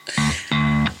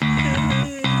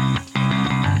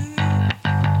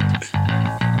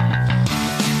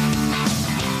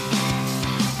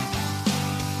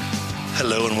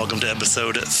welcome to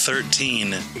episode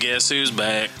 13. Guess who's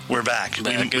back? We're back.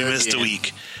 We missed a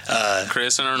week.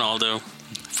 Chris and Arnaldo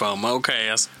from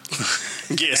OCAS.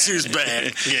 Guess who's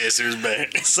back? Guess who's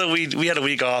back? So we had a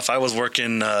week off. I was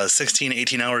working 16,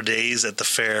 18-hour days at the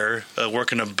fair,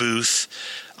 working a booth.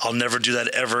 I'll never do that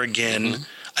ever again. Mm-hmm.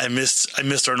 I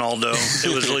missed Arnaldo.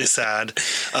 It was really sad.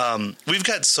 We've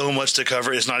got so much to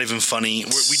cover. It's not even funny.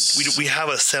 We have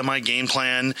a semi game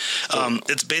plan.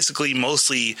 It's basically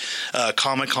mostly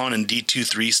Comic-Con and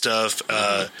D23 stuff.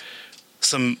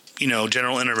 Some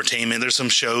general entertainment. There's some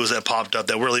shows that popped up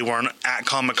that really weren't at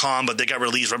Comic-Con, but they got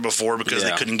released right before because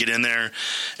they couldn't get in there.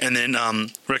 And then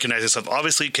recognizing stuff.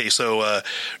 Obviously, so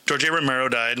George A. Romero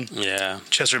died. Yeah.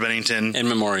 Chester Bennington. In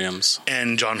memoriams.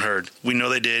 And John Hurd. We know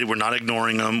they did. We're not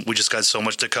ignoring them. We just got so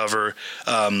much to cover.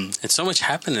 And so much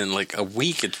happened in like a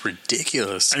week. It's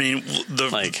ridiculous. I mean,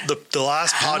 the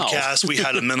last podcast, we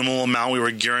had a minimal amount. We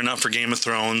were gearing up for Game of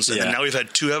Thrones. And then now we've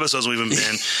had 2 episodes we've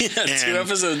been. 2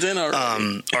 episodes in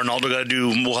already. Arnaldo got to do.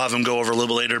 We'll have him go over a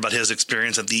little bit later about his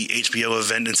experience at the HBO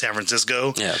event in San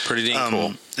Francisco. Yeah, pretty dang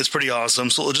cool. It's pretty awesome.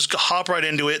 So we'll just hop right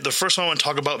into it. The first one I want to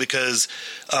talk about because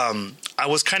I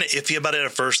was kind of iffy about it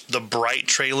at first. The Bright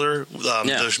trailer,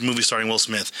 the movie starring Will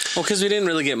Smith. Well, because we didn't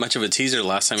really get much of a teaser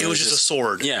last time. It was just a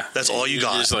sword. Yeah, that's all you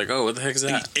got. Just like, oh, what the heck is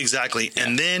that? Exactly. Yeah.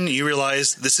 And then you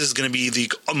realize this is going to be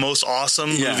the most awesome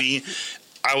movie.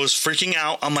 I was freaking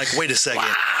out. I'm like, wait a second.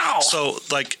 Wow. So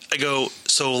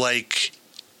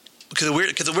because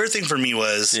the weird thing for me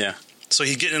was, so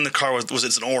he's getting in the car with,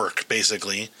 it's an orc,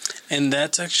 basically. And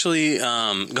that's actually,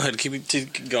 go ahead, keep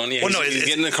going. Yeah, he's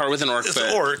getting in the car with an orc. It's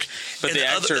an orc. But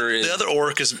the other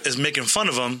orc is making fun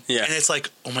of him. Yeah. And it's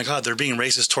like, oh my God, they're being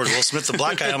racist towards Will Smith, the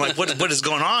black guy. I'm like, what is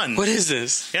going on? What is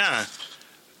this? Yeah.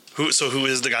 Who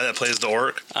is the guy that plays the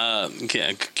orc?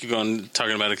 Keep going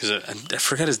talking about it because I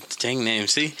forgot his dang name.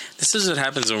 See, this is what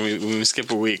happens when we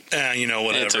skip a week.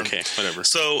 Whatever. It's okay, whatever.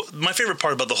 So my favorite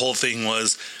part about the whole thing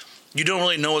was you don't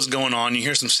really know what's going on. You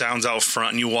hear some sounds out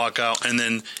front, and you walk out, and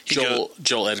then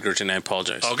Joel Edgerton. I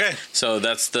apologize. Okay. So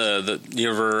that's that's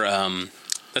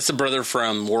the brother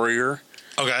from Warrior.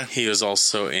 Okay. He was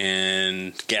also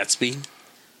in Gatsby.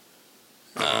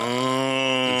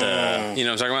 You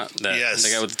know what I'm talking about? Yes.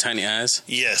 The guy with the tiny eyes?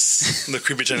 Yes. The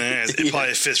creepy tiny eyes. It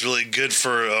probably fits really good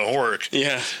for a orc.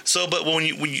 Yeah. So, but when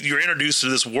you're introduced to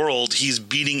this world, he's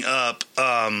beating up,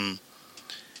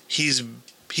 he's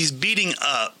beating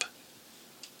up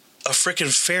a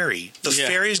freaking fairy. The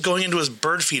fairy's going into his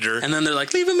bird feeder. And then they're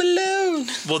like, leave him alone.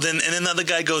 Well, then the other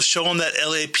guy goes, show him that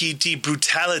LAPD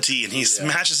brutality, and he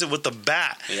smashes it with the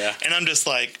bat. Yeah. And I'm just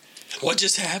like, what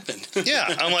just happened?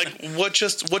 I'm like, what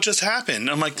just happened?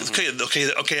 I'm like, okay. And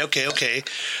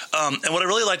what I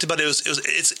really liked about it was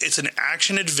it's an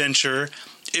action adventure.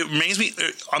 It reminds me.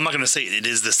 I'm not going to say it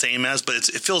is the same as, but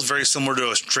it feels very similar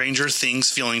to a Stranger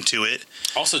Things feeling to it.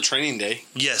 Also, Training Day.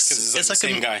 Yes, it's like the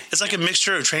same guy. It's like a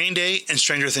mixture of Training Day and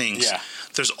Stranger Things. Yeah.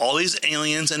 There's all these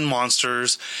aliens and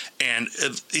monsters, and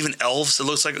even elves. It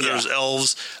looks like there's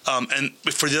elves. And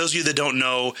for those of you that don't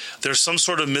know, there's some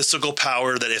sort of mystical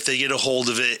power that if they get a hold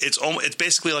of it, it's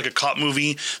basically like a cop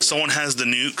movie. Someone has the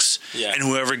nukes, and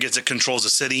whoever gets it controls the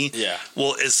city. Yeah.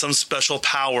 Well, it's some special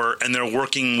power, and they're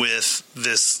working with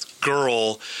this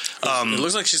girl. It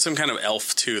looks like she's some kind of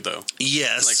elf too, though.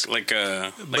 Yes,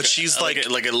 but she's like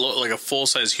a full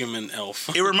size human elf.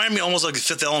 It reminded me almost like the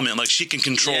Fifth Element. Like she can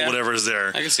control whatever is there.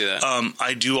 I can see that.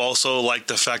 I do also like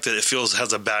the fact that it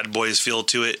has a Bad Boys feel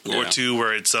to it, or two,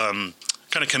 where it's kind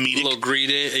of comedic, a little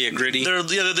gritty. They're a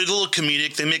little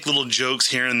comedic. They make little jokes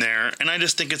here and there, and I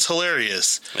just think it's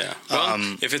hilarious. Yeah.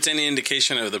 Well, if it's any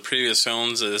indication of the previous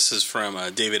films, this is from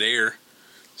David Ayer.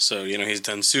 So, he's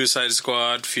done Suicide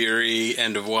Squad, Fury,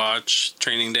 End of Watch,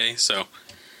 Training Day. So,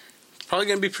 it's probably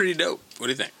going to be pretty dope. What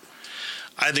do you think?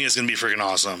 I think it's going to be freaking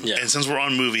awesome. Yeah. And since we're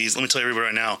on movies, let me tell everybody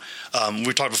right now,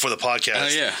 we talked before the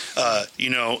podcast. Oh,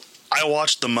 yeah. I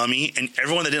watched The Mummy, and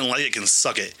everyone that didn't like it can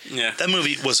suck it. Yeah. That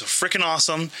movie was freaking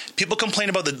awesome. People complain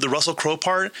about the Russell Crowe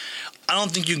part. I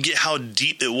don't think you get how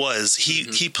deep it was.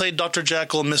 He played Dr.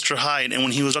 Jekyll and Mr. Hyde, and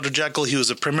when he was Dr. Jekyll, he was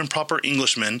a prim and proper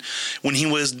Englishman. When he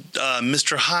was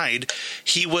Mr. Hyde,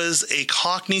 he was a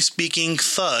Cockney-speaking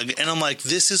thug, and I'm like,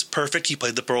 this is perfect. He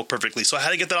played the role perfectly. So I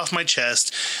had to get that off my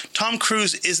chest. Tom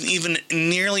Cruise isn't even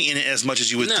nearly in it as much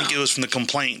as you would think it was from the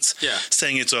complaints,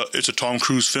 saying it's a Tom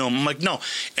Cruise film. I'm like, no.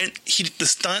 And the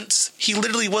stunts, he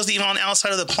literally wasn't even on the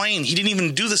outside of the plane. He didn't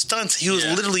even do the stunts. He was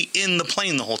literally in the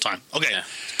plane the whole time. Okay. Yeah.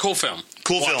 Cool film.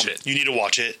 Watch it. You need to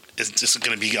watch it. It's just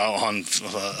going to be on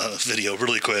video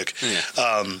really quick. Yeah.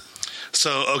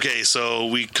 So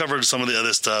we covered some of the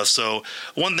other stuff. So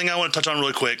one thing I want to touch on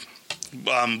really quick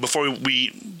before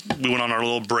we went on our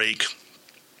little break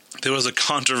there was a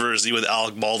controversy with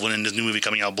Alec Baldwin in his new movie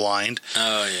coming out, Blind.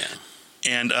 Oh, yeah.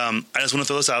 And I just want to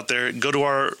throw this out there. Go to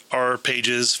our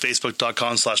pages,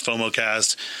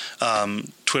 facebook.com/FOMOcast.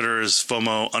 Twitter is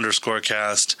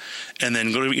FOMO_cast. And then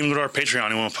even go to our Patreon.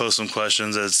 You want to post some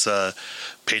questions. It's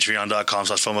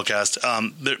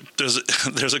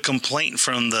patreon.com/FOMOcast. There's a complaint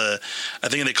from I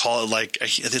think they call it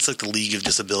it's like the League of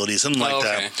Disabilities, something like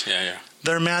that. Yeah.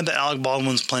 They're mad that Alec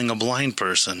Baldwin's playing a blind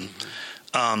person.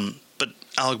 But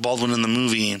Alec Baldwin in the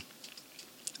movie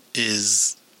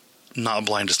is not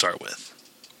blind to start with.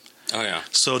 Oh, yeah.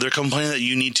 So they're complaining that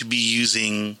you need to be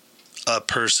using a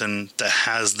person that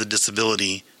has the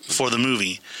disability for the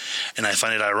movie. And I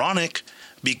find it ironic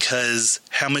because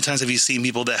how many times have you seen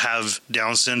people that have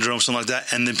Down syndrome, something like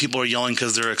that, and then people are yelling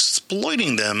because they're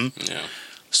exploiting them? Yeah.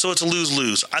 So it's a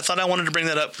lose-lose. I thought I wanted to bring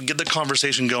that up, get the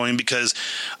conversation going, because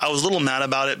I was a little mad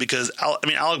about it because,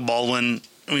 Alec Baldwin...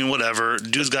 whatever.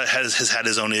 Dude's has had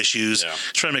his own issues. Yeah.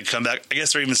 Trying to make a comeback. I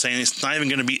guess they're even saying it's not even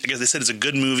going to be. I guess they said it's a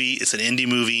good movie. It's an indie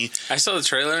movie. I saw the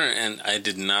trailer and I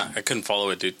couldn't follow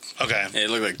it, dude. Okay, it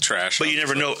looked like trash. But you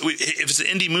never know if it's an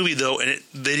indie movie though, and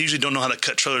they usually don't know how to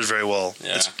cut trailers very well.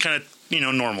 Yeah. It's kind of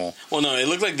normal. Well, no, it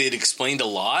looked like they'd explained a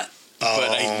lot.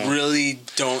 But I really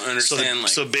don't understand.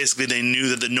 So basically, they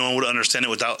knew that no one would understand it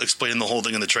without explaining the whole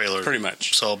thing in the trailer. Pretty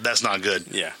much. So that's not good.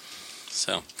 Yeah.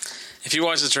 So. If you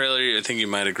watch the trailer, I think you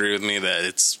might agree with me that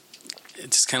it's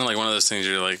just kind of like one of those things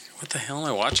you're like, what the hell am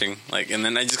I watching? And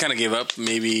then I just kind of gave up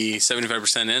maybe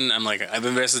 75% in. I'm like, I've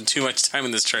invested too much time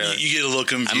in this trailer. You get a little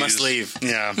confused. I must leave.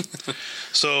 Yeah.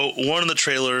 So one of the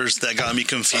trailers that got me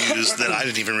confused that I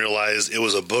didn't even realize it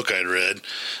was a book I'd read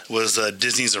was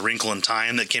Disney's A Wrinkle in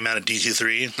Time that came out at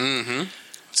D23. Mm-hmm.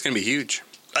 It's going to be huge.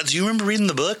 Do you remember reading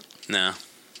the book? No.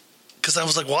 Because I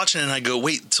was watching it and I go,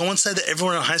 wait, someone said that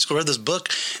everyone in high school read this book,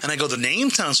 and I go, the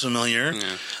name sounds familiar.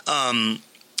 Yeah. I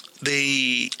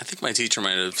think my teacher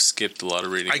might have skipped a lot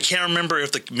of reading. I can't remember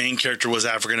if the main character was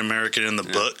African American in the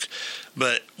book,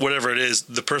 but whatever it is,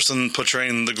 the person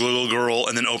portraying the little girl,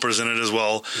 and then Oprah's in it as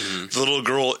well. Mm-hmm. The little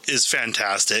girl is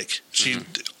fantastic.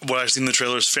 What I've seen in the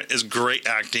trailer is great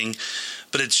acting,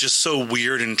 but it's just so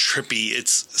weird and trippy.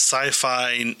 It's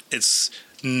sci-fi. It's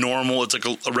normal. It's like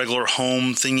a regular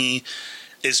home thingy.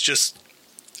 It's so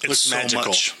magical.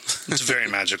 Much. It's very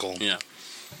magical. Yeah.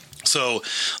 So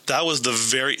that was the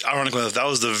very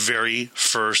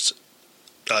first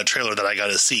trailer that I got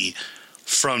to see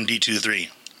from D23,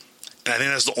 and I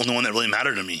think that's the only one that really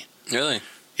mattered to me. Really?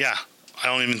 Yeah. I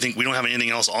don't even think we don't have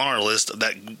anything else on our list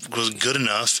that was good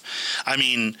enough. I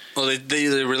mean, well, they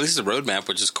released a roadmap,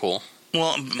 which is cool.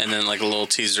 Well, and then a little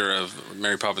teaser of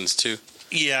Mary Poppins 2.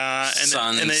 Yeah,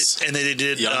 and they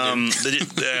did.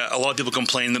 A lot of people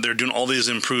complain that they're doing all these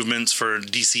improvements for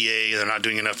DCA. They're not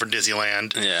doing enough for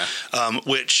Disneyland. Yeah.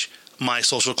 Which my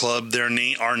social club,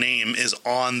 our name is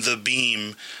on the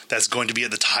beam that's going to be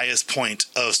at the highest point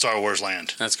of Star Wars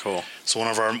Land. That's cool. So one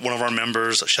of our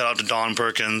members, shout out to Dawn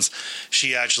Perkins,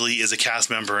 she actually is a cast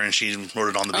member and she wrote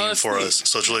it on the beam for us.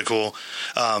 So it's really cool.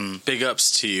 Big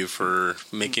ups to you for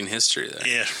making history there.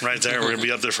 Yeah, right there. We're gonna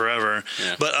be up there forever.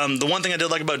 Yeah. But the one thing I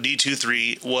did like about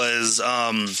D23 was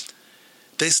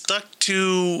they stuck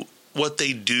to what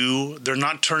they do. They're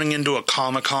not turning into a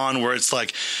Comic-Con where it's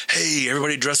like, hey,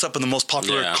 everybody dress up in the most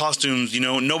popular costumes.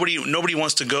 Nobody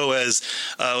wants to go as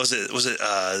was it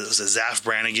Zaf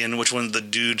Brannigan? Which one's the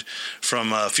dude from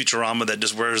Futurama that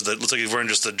just wears looks like he's wearing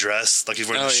just a dress, like he's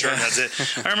wearing the shirt and that's it.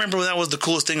 I remember when that was the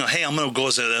coolest thing. Hey, I'm gonna go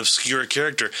as an obscure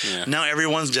character. Yeah. Now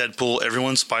everyone's Deadpool,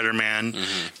 everyone's Spider-Man,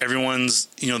 everyone's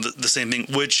the same thing.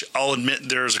 Which I'll admit,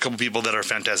 there's a couple people that are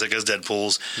fantastic as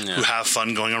Deadpools who have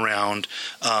fun going around.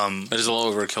 But it's a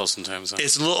little overkill sometimes. Huh?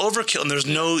 It's a little overkill, and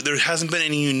there hasn't been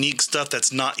any unique stuff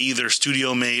that's not either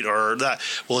studio made or that.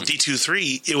 Well, at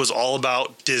D23, it was all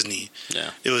about Disney.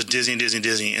 Yeah, it was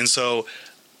Disney, and so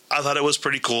I thought it was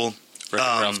pretty cool.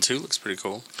 Wreck-It Ralph 2 looks pretty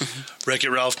cool.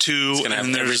 Wreck-It Ralph 2. It's going to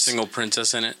have every single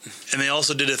princess in it. And they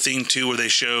also did a thing, too, where they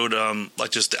showed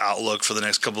just the outlook for the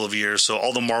next couple of years. So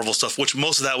all the Marvel stuff, which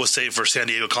most of that was saved for San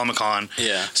Diego Comic-Con.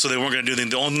 Yeah. So they weren't going to do anything.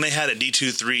 The only thing they had at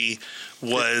D23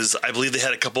 was, I believe they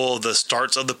had a couple of the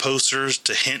starts of the posters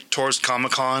to hint towards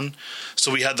Comic-Con. So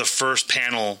we had the first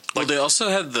panel. Well, they also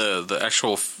had the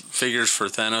actual figures for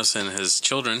Thanos and his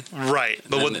children. Right.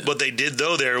 But what they did,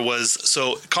 though, there was...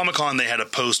 So Comic-Con, they had a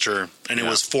poster, and it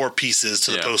was 4 pieces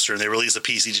to the poster, and they released a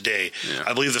piece each day. Yeah.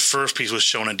 I believe the first piece was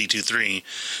shown at D23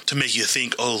 to make you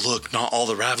think, oh, look, not all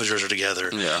the Ravagers are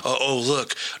together. Yeah. Oh,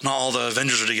 look, not all the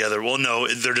Avengers are together. Well, no,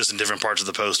 they're just in different parts of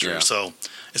the poster. Yeah. So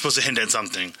it's supposed to hint at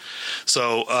something.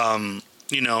 So,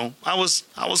 I was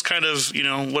kind of,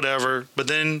 whatever. But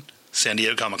then San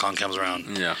Diego Comic-Con comes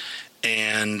around. Yeah.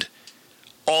 And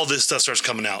all this stuff starts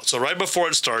coming out. So right before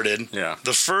it started,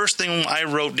 the first thing I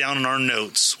wrote down in our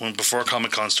notes before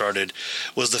Comic-Con started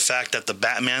was the fact that the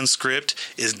Batman script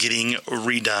is getting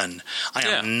redone. I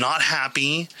am not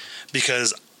happy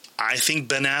because I think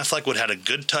Ben Affleck would have had a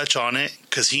good touch on it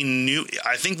because he knew.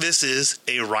 I think this is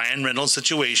a Ryan Reynolds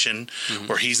situation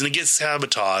where he's going to get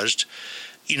sabotaged.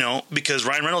 You know, because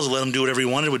Ryan Reynolds let him do whatever he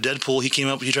wanted with Deadpool. He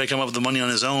tried to come up with the money on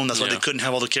his own. That's why they couldn't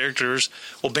have all the characters.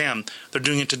 Well, bam, they're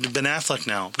doing it to Ben Affleck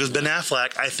now. Because Ben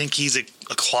Affleck, I think he's a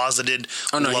closeted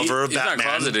lover of Batman. He's not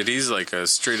closeted. He's like a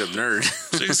straight up nerd.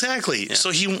 Exactly. So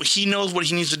he knows what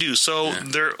he needs to do. So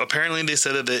apparently they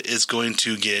said that it's going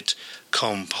to get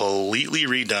completely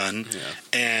redone. Yeah.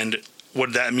 And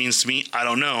what that means to me, I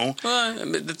don't know.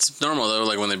 Well, it's normal though.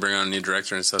 Like when they bring on a new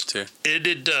director and stuff too.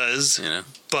 It does.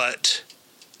 But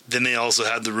then they also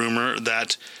had the rumor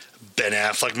that Ben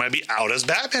Affleck might be out as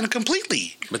Batman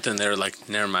completely. But then they were like,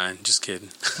 never mind, just kidding.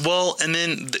 Well, and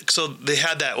then, so they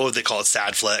had that, what they call it,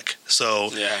 sad fleck. So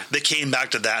they came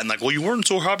back to that and like, well, you weren't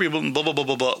so happy, blah, blah, blah,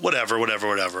 blah, blah, whatever.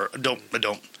 I don't.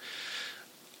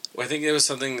 Well, I think it was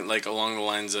something like along the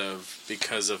lines of,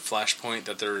 because of Flashpoint,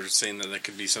 that they were saying that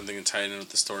could be something tied in with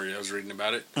the story. I was reading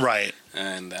about it. Right.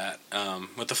 And that,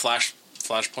 with the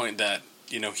Flashpoint that,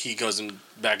 you know, he goes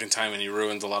back in time and he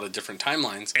ruins a lot of different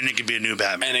timelines. And it could be a new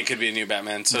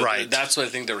Batman. So that's what I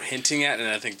think they were hinting at, and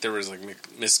I think there was like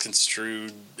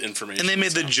misconstrued information. And they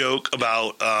made the joke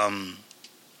about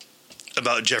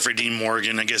Jeffrey Dean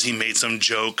Morgan. I guess he made some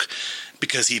joke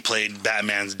because he played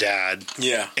Batman's dad.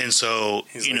 Yeah. And so,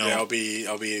 he's like, I'll be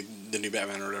the new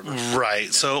Batman or whatever. Right.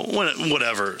 Yeah. So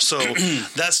whatever. So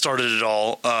that started it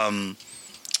all.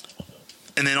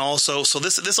 And then also, so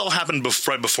this all happened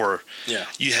right before. Yeah.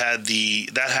 You had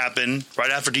that happened right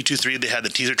after D23. They had the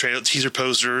teaser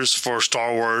posters for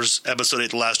Star Wars Episode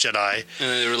 8: The Last Jedi.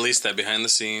 And they released that behind the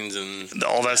scenes and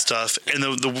all that stuff. And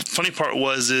the funny part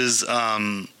is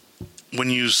when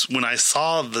I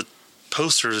saw the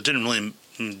posters, it didn't really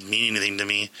mean anything to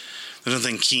me. There's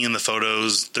nothing key in the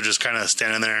photos. They're just kind of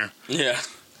standing there. Yeah.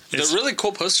 They're really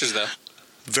cool posters, though.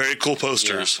 Very cool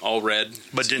posters. Yeah, all red.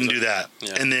 But didn't do that.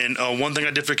 Yeah. And then one thing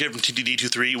I did forget from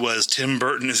TTD23 was Tim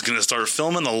Burton is going to start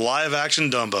filming the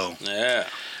live-action Dumbo. Yeah.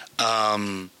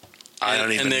 I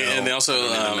don't even know. And they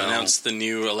also announced the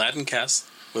new Aladdin cast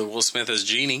with Will Smith as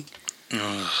Genie.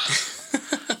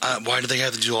 Why do they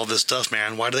have to do all this stuff,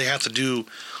 man? Why do they have to do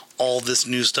all this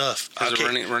new stuff? Because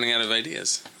they're running out of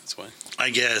ideas. That's why. I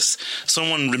guess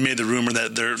someone made the rumor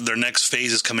that their next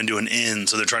phase is coming to an end,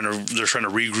 so they're trying to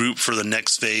regroup for the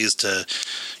next phase to,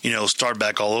 start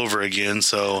back all over again.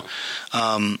 So,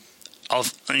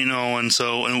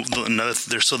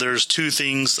 there's two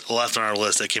things left on our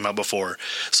list that came out before.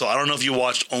 So I don't know if you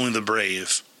watched Only the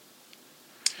Brave.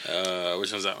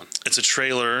 Which one's that one? It's a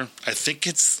trailer. I think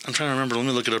I'm trying to remember. Let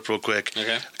me look it up real quick.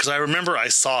 Okay. Because I remember I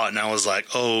saw it and I was like,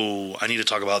 oh, I need to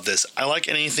talk about this. I like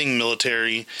anything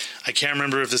military. I can't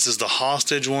remember if this is the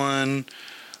hostage one.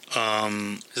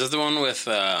 Is that the one with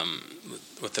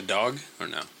the dog or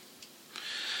no?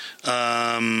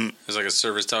 It's like a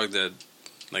service dog that,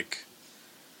 like.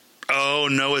 Oh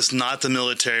no, it's not the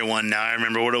military one. Now I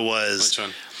remember what it was. Which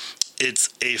one?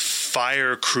 It's a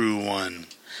fire crew one.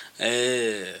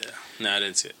 No, I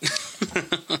didn't see it.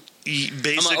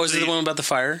 Was it the one about the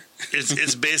fire?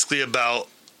 It's basically about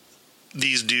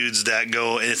these dudes that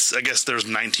go. I guess there's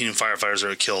 19 firefighters that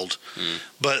are killed,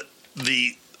 but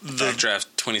the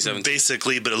draft 2017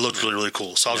 basically. But it looked really really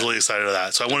cool, so I was really excited about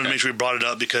that. So I wanted to make sure we brought it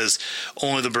up because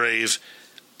Only the Brave.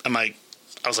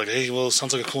 I was like, hey, well, it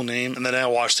sounds like a cool name. And then I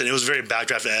watched it. It was very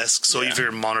Backdraft-esque. So you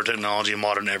hear modern technology,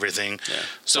 modern everything. Yeah.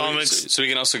 So we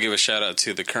can also give a shout-out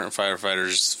to the current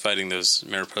firefighters fighting those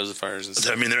Mariposa fires and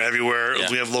stuff. I mean, they're everywhere.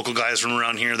 Yeah. We have local guys from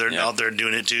around here. They're out there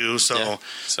doing it, too. So,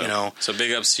 So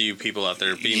big ups to you people out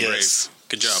there being brave.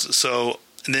 Good job. So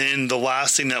then the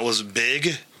last thing that was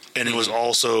big, and it was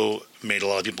also made a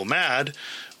lot of people mad,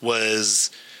 was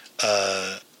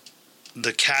the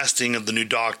casting of the new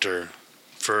Doctor.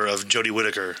 Of Jodie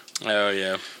Whittaker. Oh,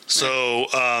 yeah. So,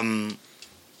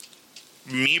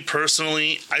 me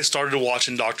personally, I started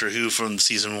watching Doctor Who from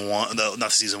season one,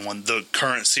 the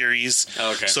current series.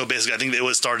 Oh, okay. So basically, I think it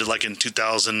was started like in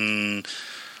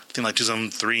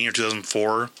 2003 or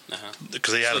 2004.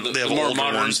 Because they have more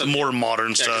modern stuff. More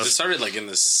modern stuff. It started like in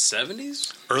the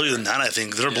 70s? Earlier than that, I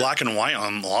think. They're black and white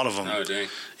on a lot of them. Oh, dang.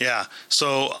 Yeah.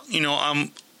 So,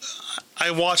 I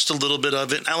watched a little bit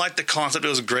of it. I liked the concept. It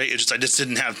was great. I just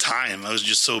didn't have time. I was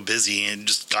just so busy and it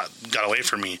just got away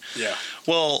from me. Yeah.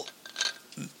 Well,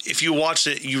 if you watch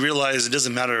it, you realize it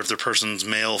doesn't matter if the person's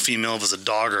male, female, if it's a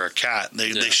dog or a cat.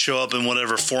 They show up in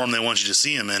whatever form they want you to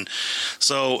see them in.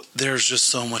 So there's just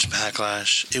so much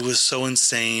backlash. It was so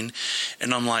insane.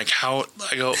 And I'm like, how?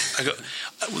 I go.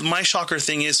 My shocker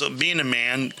thing is, being a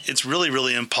man, it's really,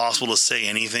 really impossible to say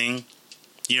anything.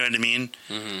 You know what I mean?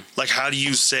 Mm-hmm. Like, how do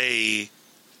you say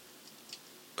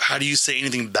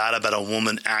anything bad about a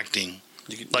woman acting?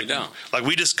 Like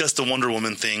we discussed the Wonder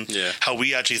Woman thing, how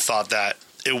we actually thought that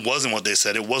it wasn't what they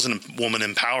said. It wasn't a woman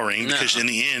empowering because in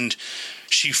the end,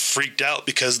 she freaked out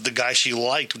because the guy she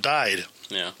liked died.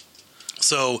 Yeah.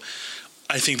 So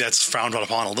I think that's frowned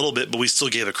upon a little bit, but we still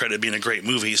gave it credit being a great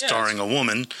movie starring a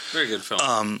woman. Very good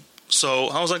film. So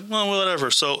I was like, well,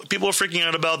 whatever. So people are freaking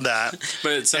out about that.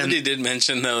 But somebody did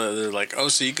mention, though, they're like, oh,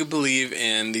 so you could believe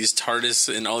in these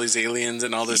TARDIS and all these aliens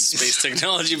and all this space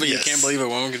technology, but you can't believe a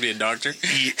woman could be a doctor?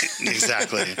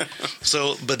 Exactly.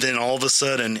 So, but then all of a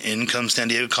sudden, in comes San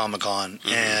Diego Comic-Con,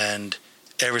 and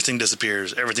everything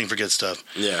disappears. Everything forgets stuff.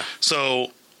 Yeah.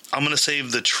 So I'm going to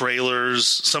save the trailers,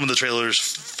 some of the trailers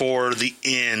for the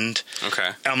end. Okay.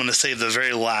 I'm going to save the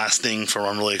very last thing for what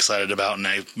I'm really excited about, and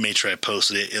I made sure I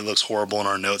posted it. It looks horrible in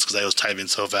our notes because I was typing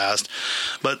so fast.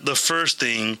 But the first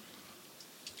thing,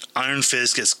 Iron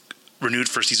Fist gets renewed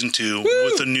for season 2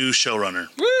 with a new showrunner.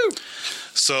 Woo!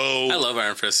 So I love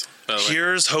Iron Fist.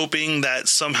 Here's hoping that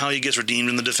somehow he gets redeemed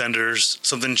in the Defenders.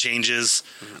 Something changes.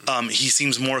 Mm-hmm. He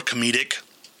seems more comedic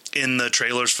in the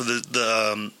trailers for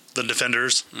the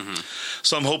Defenders. Mm-hmm.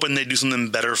 So I'm hoping they do something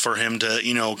better for him to,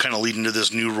 kind of lead into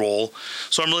this new role.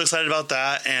 So I'm really excited about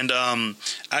that. And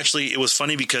actually, it was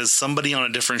funny because somebody on a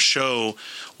different show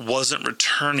wasn't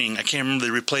returning. I can't remember.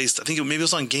 They replaced, I think maybe it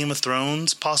was on Game of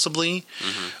Thrones, possibly.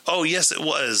 Mm-hmm. Oh, yes, it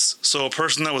was. So a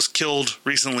person that was killed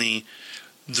recently,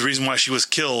 the reason why she was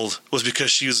killed was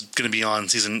because she was going to be on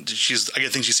season. I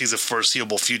think she sees a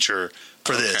foreseeable future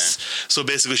for this. So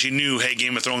basically, she knew, hey,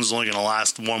 Game of Thrones is only going to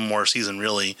last one more season,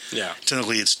 really. Yeah.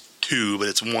 Technically, it's 2, but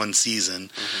it's 1 season.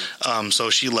 Mm-hmm. So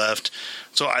she left.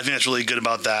 So I think that's really good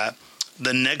about that.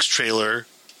 The next trailer,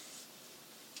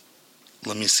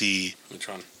 let me see. Which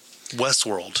one?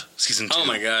 Westworld, season 2. Oh,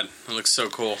 my God. It looks so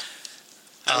cool.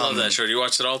 I love that show. Do you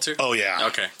watch it all, too? Oh, yeah.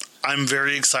 Okay. I'm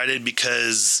very excited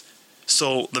because...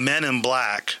 So, the Man in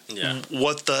Black,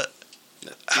 what the...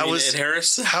 How is Ed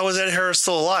Harris? How is Ed Harris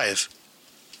still alive?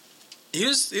 He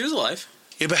was alive.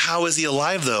 Yeah, but how is he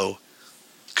alive, though?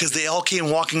 Because they all came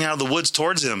walking out of the woods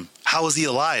towards him. How is he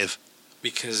alive?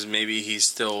 Because maybe he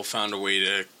still found a way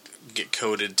to get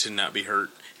coded to not be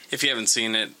hurt. If you haven't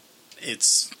seen it,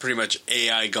 it's pretty much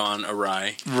AI gone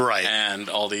awry. Right. And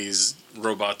all these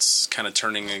robots kind of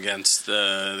turning against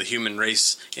the human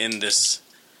race in this...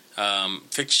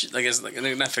 fiction, I guess,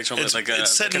 not fictional, but like a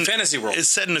fantasy world. It's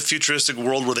set in a futuristic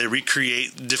world where they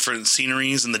recreate different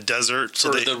sceneries in the desert.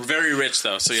 So they're very rich,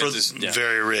 though. So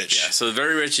very rich. Yeah, so they're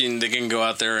very rich, and they can go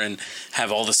out there and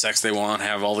have all the sex they want,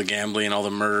 have all the gambling, all the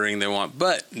murdering they want.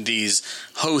 But these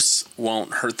hosts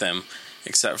won't hurt them,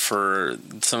 except for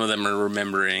some of them are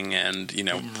remembering and,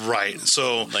 Right.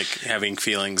 So, like having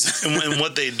feelings. and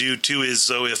what they do, too, is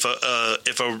so if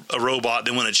a robot,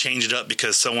 they want to change it up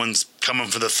because someone's coming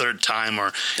for the third time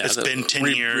or it's been 10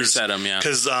 years. Reset them, yeah.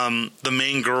 Because the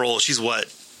main girl, she's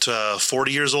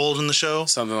 40 years old in the show?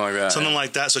 Something like that. Something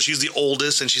like that. So she's the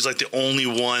oldest, and she's like the only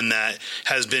one that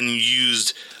has been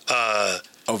used...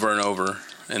 over and over.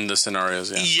 In the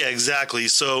scenarios, yeah, exactly.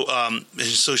 So,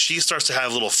 so she starts to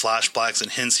have little flashbacks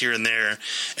and hints here and there,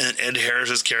 and Ed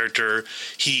Harris's character,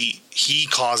 he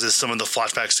causes some of the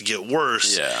flashbacks to get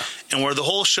worse. Yeah, and where the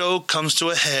whole show comes to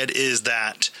a head is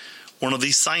that one of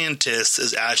these scientists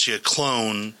is actually a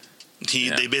clone.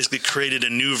 They basically created a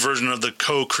new version of the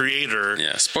co-creator.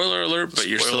 Yeah, spoiler alert, but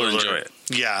you're still enjoy it.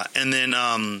 Yeah, and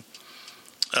then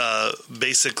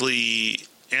basically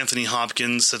Anthony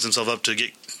Hopkins sets himself up to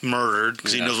get murdered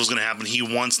because he knows what's going to happen. He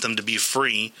wants them to be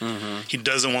free. Mm-hmm. He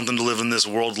doesn't want them to live in this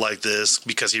world like this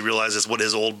because he realizes what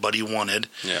his old buddy wanted.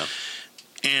 Yeah.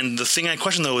 And the thing I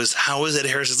question, though, is how is Ed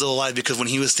Harris still alive? Because when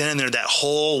he was standing there, that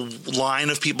whole line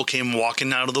of people came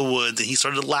walking out of the woods, and he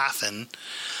started laughing.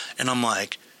 And I'm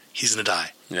like, he's going to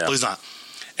die. Yeah. Well, he's not.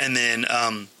 And then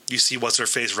you see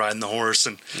what's-her-face riding the horse,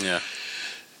 and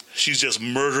she's just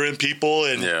murdering people.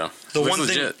 And the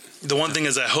one thing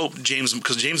is I hope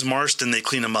because James Marsden, they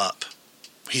clean him up.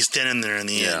 He's standing there in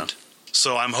the end.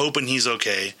 So I'm hoping he's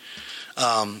okay.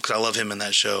 Because I love him in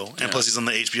that show. And plus he's on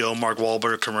the HBO Mark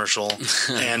Wahlberg commercial.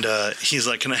 And he's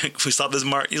like, can we stop this,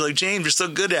 Mark? He's like, James, you're so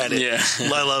good at it. Yeah.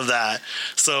 I love that.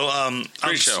 So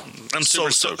I'm so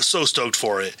stoked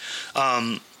for it.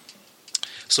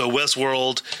 So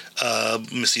Westworld,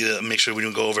 let me see, make sure we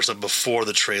don't go over stuff before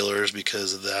the trailers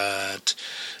because of that.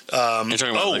 You're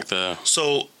talking about like the...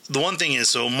 So the one thing is,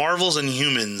 so Marvel's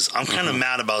Inhumans, I'm kind of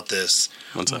mad about this.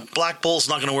 What's that? Black Bolt's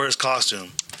not going to wear his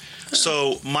costume.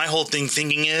 So my whole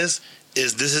thinking is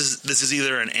this is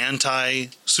either an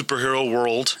anti-superhero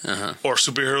world or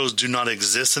superheroes do not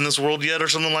exist in this world yet or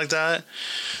something like that.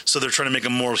 So they're trying to make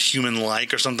them more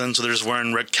human-like or something. So they're just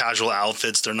wearing casual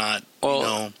outfits. They're not,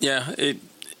 Yeah.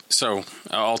 So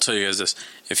I'll tell you guys this.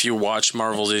 If you watch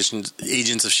Marvel's Agents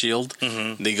of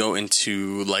S.H.I.E.L.D., they go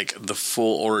into like the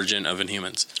full origin of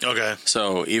Inhumans. Okay.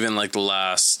 So even like the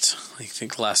last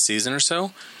season or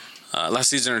so,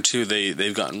 last season or two,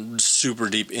 they've gotten super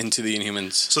deep into the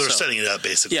Inhumans. So they're setting it up,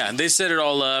 basically. Yeah, they set it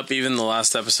all up. Even the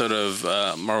last episode of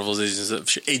Marvel's Agents of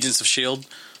S.H.I.E.L.D.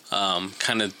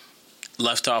 Kind of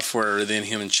left off where the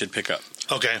Inhumans should pick up.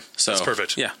 Okay, so that's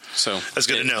perfect. Yeah, so that's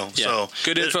good to know. Yeah. So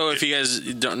good info if you guys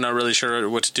not really sure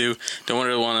what to do. Don't want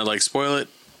to like spoil it,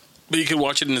 but you can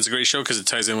watch it and it's a great show because it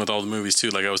ties in with all the movies too.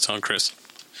 Like I was telling Chris.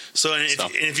 So,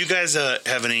 if you guys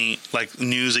have any like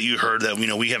news that you heard that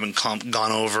we haven't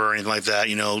gone over or anything like that,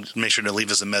 make sure to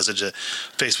leave us a message at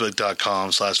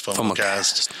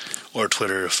facebook.com/FOMOcast or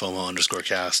Twitter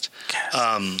FOMO_cast.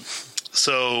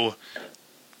 So,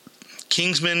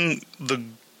 Kingsman: The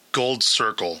Gold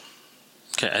Circle.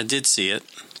 Okay, I did see it,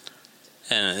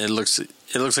 and it looks like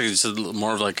it's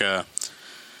more of like a,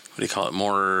 what do you call it?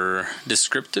 More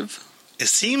descriptive. It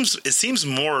seems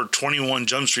more 21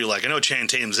 Jump Street like. I know Channing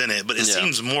Tatum's in it, but it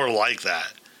seems more like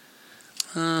that.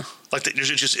 Like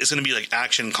it's going to be like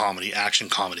action comedy,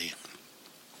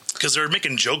 because they're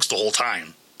making jokes the whole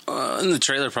time. In the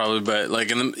trailer, probably, but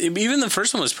like even the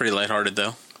first one was pretty lighthearted,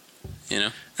 though.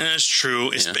 And it's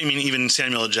true. I mean, even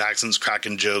Samuel L. Jackson's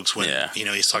cracking jokes when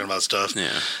he's talking about stuff.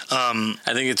 Yeah.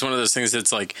 I think it's one of those things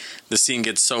that's like the scene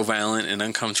gets so violent and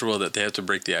uncomfortable that they have to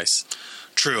break the ice.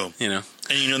 True. And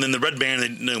then the red band.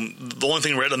 The only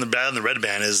thing red on the red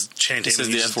band is Channing Tatum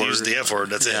uses the F word.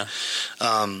 That's it.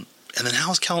 And then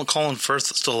how is Colin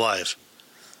Firth still alive?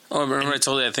 Oh, remember I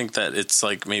told you I think that it's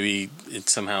like maybe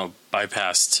it's somehow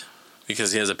bypassed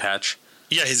because he has a patch.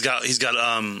 Yeah, he's got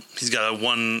a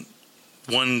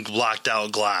one blacked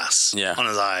out glass on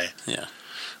his eye. Yeah.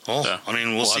 Well, so, I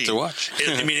mean, we'll see. Have to watch.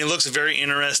 It looks very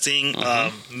interesting.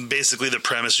 Basically, the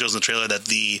premise shows in the trailer that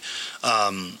the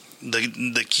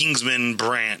Kingsman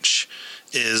branch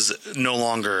is no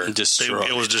longer destroyed.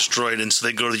 It was destroyed, and so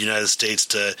they go to the United States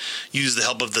to use the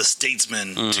help of the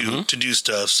statesmen to do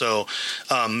stuff. So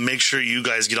make sure you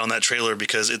guys get on that trailer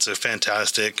because it's a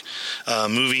fantastic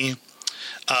movie.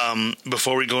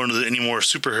 Before we go into any more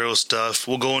superhero stuff,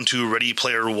 we'll go into Ready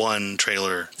Player One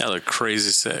trailer. That looked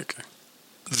crazy sick.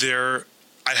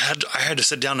 I had to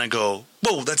sit down and I go,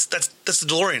 whoa, that's the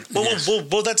DeLorean.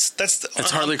 Whoa,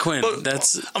 that's Harley Quinn.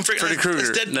 That's Freddy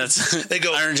Krueger. They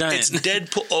go, Iron Giant. It's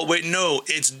Deadpool. Oh wait, no,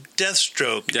 it's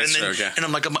Deathstroke. And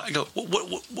I'm like, I go,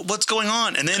 what's going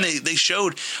on? And then they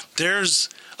showed there's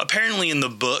apparently in the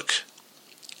book.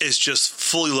 It's just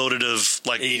fully loaded of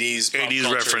like 80s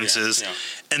references. Yeah.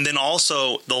 And then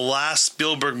also the last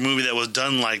Spielberg movie that was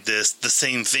done like this, the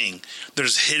same thing.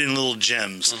 There's hidden little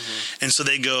gems. And so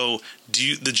they go,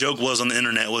 the joke was on the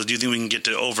internet was, do you think we can get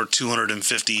to over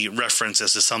 250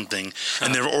 references to something?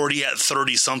 And they're already at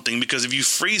 30 something because if you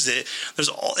freeze it, there's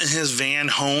all in his van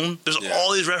home, there's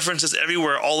all these references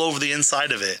everywhere, all over the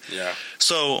inside of it. Yeah.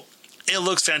 So it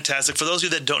looks fantastic. For those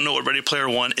of you that don't know what Ready Player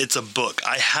One, it's a book.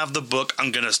 I have the book.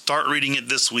 I'm going to start reading it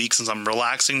this week since I'm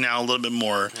relaxing now a little bit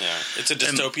more. Yeah, it's a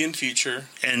dystopian future.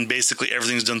 And basically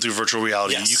everything's done through virtual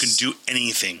reality. Yes. You can do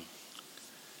anything.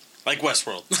 Like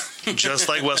Westworld. Just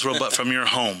like Westworld, but from your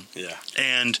home. Yeah.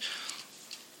 And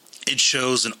it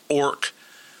shows an orc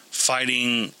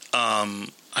fighting, I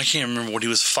can't remember what he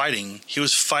was fighting. He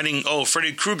was fighting,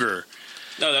 Freddy Krueger.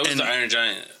 No, that was the Iron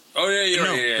Giant. Oh, yeah, you're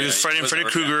right. He was fighting Freddy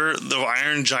Krueger, the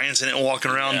Iron Giants in it,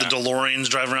 walking around, the DeLoreans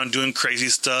driving around doing crazy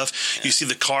stuff. Yeah. You see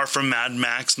the car from Mad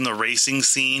Max in the racing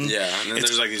scene. Yeah, and then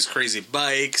there's like these crazy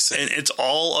bikes. And it's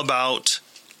all about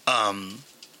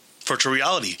virtual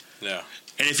reality. Yeah.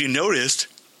 And if you noticed,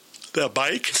 that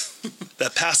bike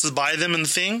that passes by them in the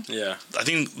thing, I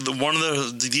think one of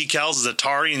the decals is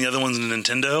Atari and the other one's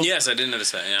Nintendo. Yes, I did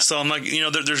notice that, yeah. So I'm like,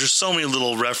 there's just so many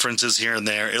little references here and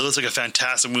there. It looks like a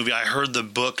fantastic movie. I heard the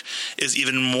book is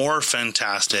even more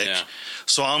fantastic. Yeah.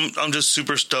 So I'm just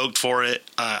super stoked for it.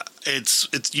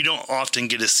 It's you don't often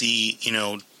get to see,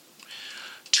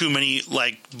 too many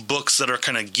like books that are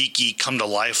kind of geeky come to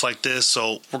life like this.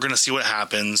 So we're going to see what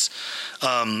happens.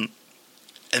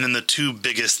 And then the two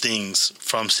biggest things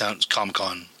from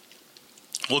Comic-Con.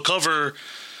 We'll cover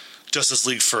Justice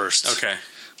League first. Okay.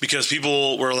 because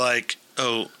people were like,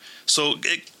 oh, so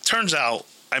it turns out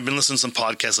I've been listening to some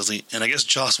podcasts lately, and I guess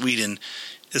Joss Whedon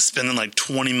is spending like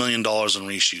 $20 million on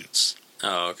reshoots.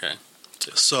 Oh, okay.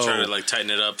 So try to like tighten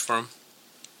it up for him.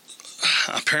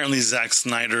 Apparently, Zack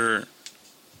Snyder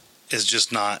is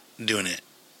just not doing it.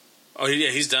 Oh yeah,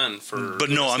 he's done for. But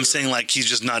no, I'm saying like he's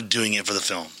just not doing it for the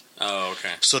film. Oh,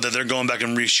 okay. So that they're going back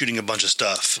and reshooting a bunch of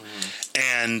stuff.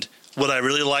 And what I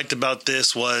really liked about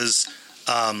this was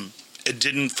it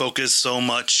didn't focus so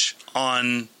much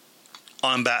on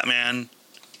Batman.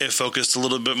 It focused a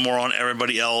little bit more on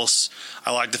everybody else.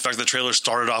 I like the fact the trailer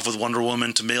started off with Wonder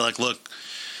Woman to be like, look,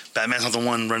 Batman's not the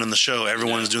one running the show.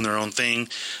 Everyone's doing their own thing.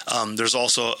 There's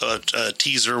also a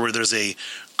teaser where there's a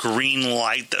green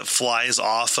light that flies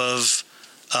off of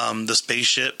the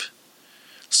spaceship.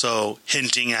 So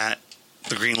hinting at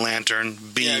the Green Lantern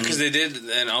being... Yeah, because they did,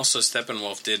 and also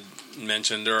Steppenwolf did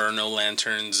mention there are no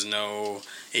lanterns, no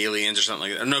aliens or something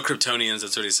like that. Or no Kryptonians,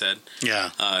 that's what he said. Yeah.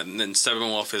 And then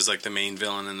Steppenwolf is like the main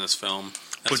villain in this film.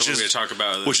 That's what we're going to talk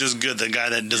about. Which is good, the guy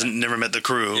that never met the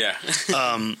crew. Yeah.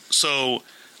 So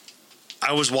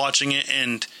I was watching it,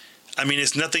 and I mean,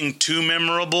 it's nothing too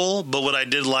memorable, but what I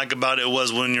did like about it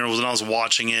was when I was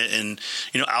watching it, and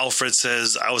Alfred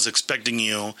says, "I was expecting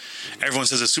you." Everyone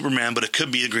says it's Superman, but it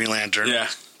could be a Green Lantern. Yeah,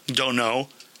 don't know.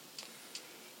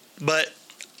 But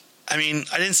I mean,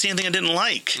 I didn't see anything I didn't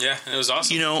like. Yeah, it was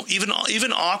awesome. Even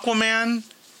Aquaman,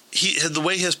 the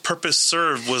way his purpose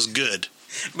served was good.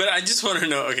 But I just want to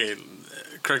know. Okay,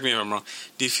 correct me if I'm wrong.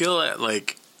 Do you feel that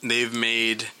like they've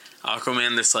made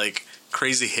Aquaman this like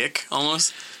crazy hick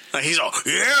almost? Like he's all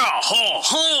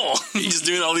he's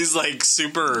doing all these like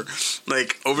super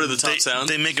like over the top sounds.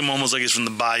 They make him almost like he's from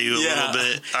the Bayou a little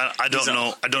bit. I don't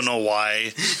know. I don't know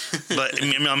why, but I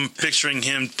mean, I'm picturing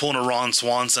him pulling a Ron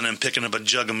Swanson and picking up a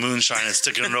jug of moonshine and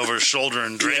sticking it over his shoulder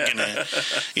and drinking it.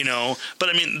 But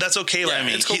I mean that's okay. I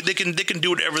mean cool. They can do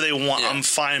whatever they want. I'm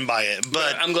fine by it.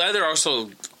 But I'm glad they're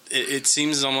also. It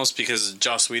seems almost because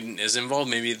Joss Whedon is involved.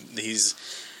 Maybe he's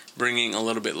bringing a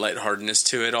little bit lightheartedness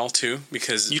to it all too,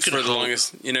 because for the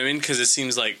longest, you know what I mean? Because it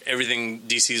seems like everything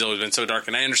DC's always been so dark,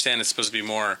 and I understand it's supposed to be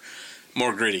more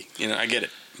gritty. I get it,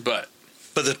 but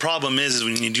the problem is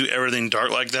when you do everything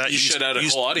dark like that, you shut out a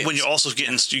whole audience. When you also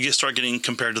start getting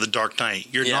compared to the Dark Knight,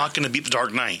 you're not going to beat the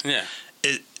Dark Knight. Yeah,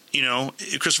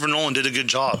 Christopher Nolan did a good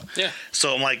job. Yeah,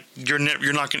 so I'm like, you're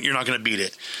not going to beat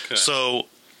it. Okay. So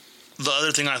the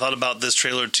other thing I thought about this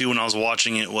trailer too when I was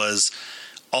watching it was,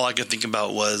 all I could think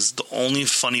about was the only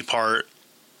funny part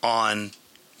on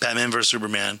Batman vs.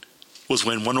 Superman was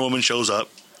when Wonder Woman shows up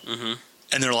and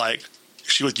they're like,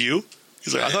 "Is she with you?"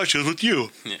 He's like, "I thought she was with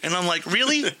you." Yeah. And I'm like,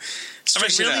 "Really?" Really?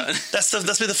 That's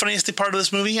the funniest part of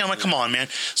this movie? I'm like, come on, man.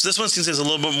 So this one seems like there's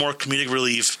a little bit more comedic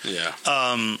relief. Yeah.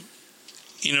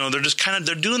 They're just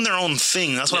they're doing their own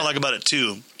thing. That's what I like about it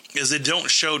too, is they don't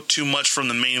show too much from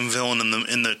the main villain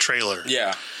in the trailer.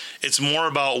 Yeah. It's more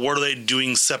about what are they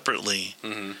doing separately.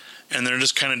 And they're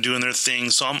just kind of doing their thing.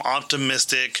 So I'm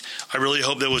optimistic. I really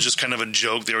hope that was just kind of a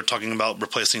joke. They were talking about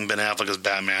replacing Ben Affleck as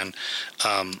Batman.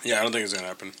 I don't think it's going to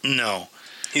happen. No.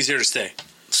 He's here to stay.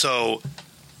 So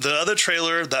the other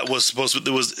trailer that was supposed to...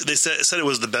 They said it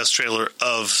was the best trailer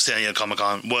of San Diego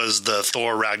Comic-Con was the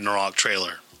Thor Ragnarok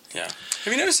trailer. Yeah.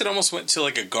 Have you noticed it almost went to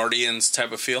like a Guardians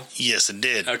type of feel? Yes, it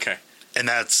did. Okay. And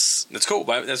that's cool.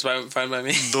 That's fine by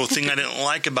me. The thing I didn't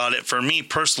like about it, for me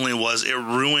personally, was it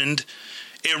ruined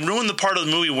the part of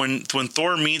the movie when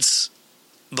Thor meets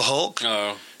the Hulk.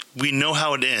 Oh, we know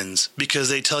how it ends because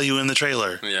they tell you in the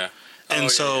trailer. Yeah, and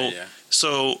so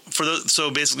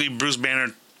basically Bruce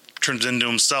Banner turns into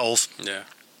himself. Yeah,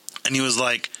 and he was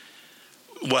like,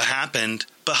 "What happened?"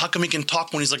 But how come he can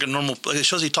talk when he's like a normal... It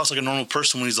shows he talks like a normal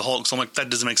person when he's the Hulk. So I'm like,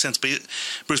 that doesn't make sense. But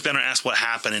Bruce Banner asks what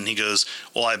happened, and he goes,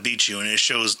 "Well, I beat you." And it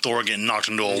shows Thor getting knocked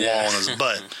into a wall on his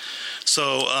butt.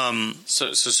 So,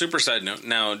 so super side note.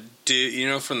 Now, do you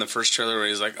know from the first trailer where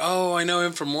he's like, "Oh, I know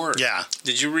him from work"? Yeah.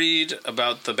 Did you read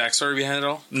about the backstory behind it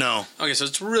all? No. Okay, so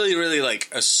it's really, really like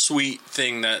a sweet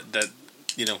thing that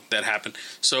happened.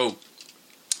 So,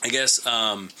 I guess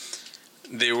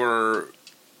they were...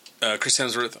 Chris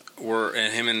Hemsworth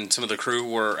and him and some of the crew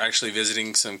were actually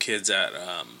visiting some kids at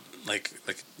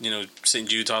St.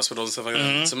 Jude's Hospital and stuff like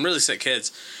that. Some really sick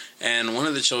kids, and one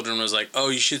of the children was like, "Oh,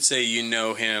 you should say you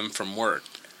know him from work,"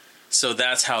 So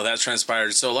that's how that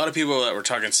transpired. So a lot of people that were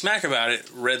talking smack about it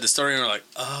read the story and were like,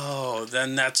 "Oh,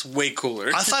 then that's way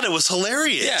cooler." I thought it was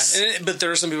hilarious. Yeah, but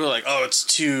there are some people who are like, "Oh, it's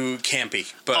too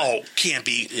campy." But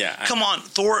campy. Yeah, come on,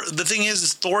 Thor. The thing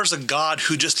is Thor's a god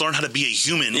who just learned how to be a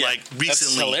human recently.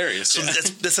 That's hilarious. So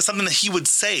that's something that he would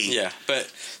say. Yeah, but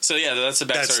that's the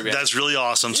backstory. That's really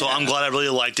awesome. So I'm glad I really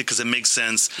liked it because it makes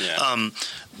sense. Yeah.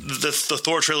 The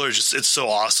Thor trailer is just, it's so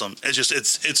awesome.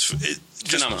 It's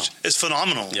phenomenal. It's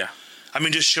phenomenal. Yeah. I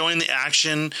mean, just showing the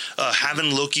action,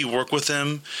 having Loki work with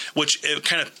him, which it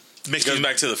kind of makes goes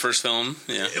back to the first film.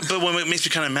 Yeah. But what makes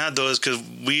me kind of mad though is because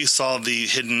we saw the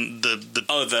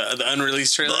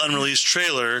unreleased trailer. The unreleased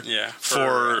trailer. Yeah.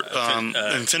 For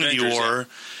Infinity Avengers, War. Yeah.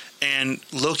 And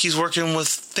Loki's working with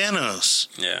Thanos.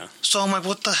 Yeah. So I'm like,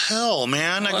 what the hell,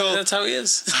 man? I go, that's how he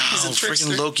is. He's a trickster.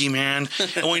 Freaking Loki, man.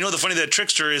 And well, you know the funny that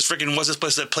trickster is freaking what's this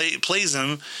place that plays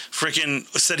him? Freaking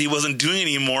said he wasn't doing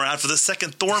anymore after the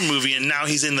second Thor movie, and now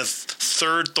he's in the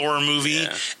third Thor movie,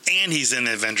 and he's in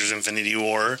Avengers: Infinity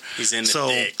War. He's in the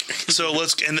dick. So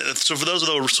for those of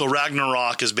those, so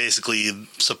Ragnarok is basically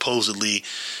supposedly,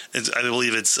 I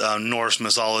believe it's Norse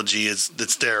mythology.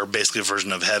 It's their basically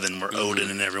version of heaven where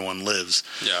Odin and everyone lives.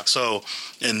 Yeah. So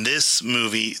in this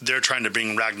movie, they're trying to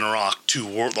bring Ragnarok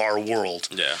to our world.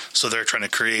 Yeah. So they're trying to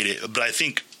create it. But I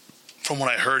think from what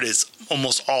I heard, it's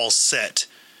almost all set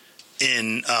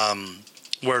in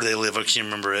where they live. I can't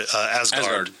remember it.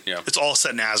 Asgard. Yeah. It's all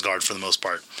set in Asgard for the most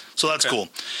part. So that's cool.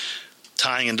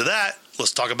 Tying into that,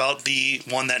 let's talk about the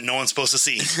one that no one's supposed to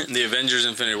see. The Avengers: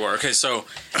 Infinity War. Okay, so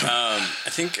I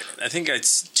think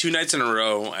it's 2 nights in a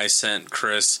row I sent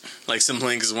Chris like some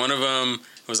links. One of them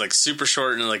was like super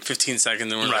short and like 15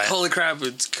 seconds, and we're like, holy crap,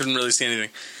 we couldn't really see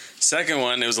anything. Second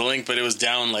one, it was a link, but it was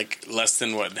down like less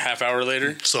than half hour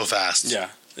later. So fast. Yeah.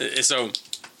 So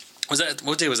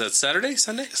what day was that? Saturday?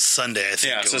 Sunday? Sunday, I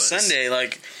think. Yeah. So Sunday,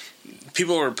 like,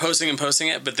 people were posting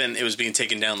it, but then it was being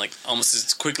taken down like almost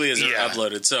as quickly as it was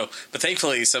uploaded. So, but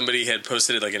thankfully somebody had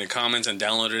posted it like in a comment and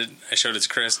downloaded it. I showed it to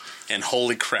Chris, and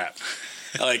holy crap!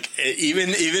 Like even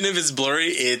if it's blurry,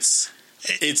 it's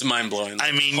mind blowing.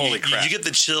 I mean, holy crap! You get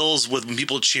the chills when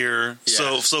people cheer.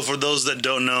 Yeah. So for those that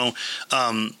don't know,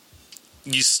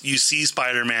 you see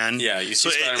Spider-Man. Yeah, you see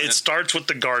Spider-Man. It starts with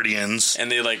the Guardians,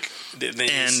 and then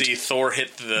you see Thor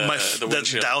hit the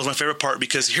windshield. That was my favorite part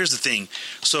because here's the thing.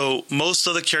 So most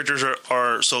of the characters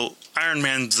are so Iron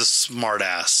Man's the smart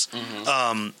ass.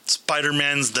 Mm-hmm.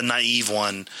 Spider-Man's the naive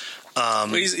one.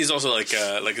 He's also like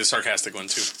a sarcastic one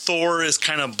too. Thor is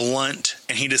kind of blunt,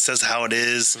 and he just says how it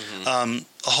is. Mm-hmm.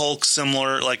 Hulk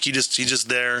similar, like he just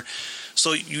there.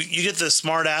 So you get the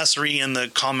smart assery in the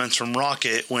comments from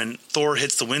Rocket when Thor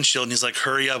hits the windshield and he's like,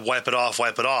 "Hurry up, wipe it off."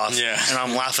 Yeah, and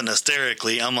I'm laughing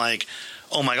hysterically. I'm like,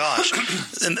 "Oh my gosh!"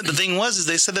 And the thing is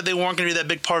they said that they weren't going to be that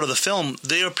big part of the film.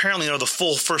 They apparently are the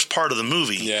full first part of the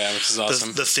movie. Yeah, which is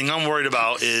awesome. The thing I'm worried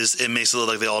about is it makes it look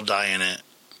like they all die in it.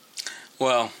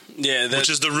 Well, yeah,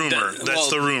 which is the rumor. That's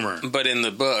the rumor. But in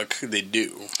the book, they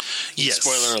do. Yes.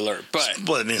 Spoiler alert. But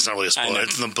I mean, it's not really a spoiler.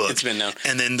 It's in the book. It's been known.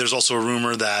 And then there's also a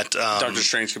rumor that Doctor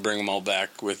Strange could bring them all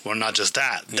back with. Well, not just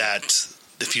that. Yeah. That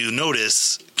if you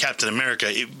notice, Captain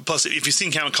America. Plus, if you've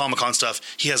seen Comic-Con stuff,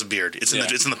 he has a beard. It's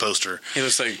in the poster. He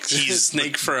looks like he's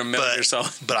Snake for a Metal Gear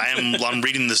Solid. But I'm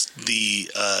reading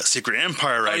the Secret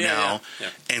Empire now,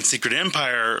 and Secret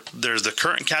Empire. There's the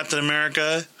current Captain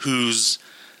America, who's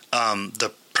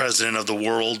the president of the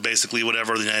world, basically,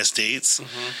 whatever, the United States.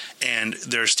 Mm-hmm. And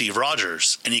there's Steve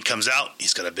Rogers, and he comes out,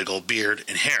 he's got a big old beard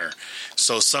and hair.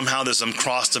 So somehow there's some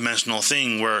cross-dimensional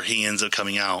thing where he ends up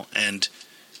coming out, and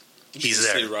he's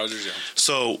there. Steve Rogers, yeah.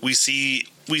 So we see,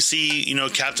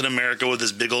 Captain America with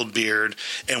his big old beard,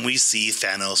 and we see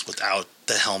Thanos without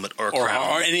the helmet or crown.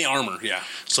 Or any armor, yeah.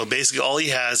 So basically all he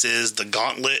has is the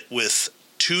gauntlet with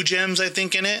 2 gems, I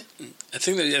think, in it. I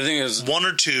think it was 1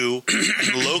 or 2.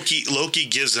 And Loki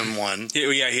gives him one.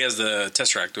 Yeah, he has the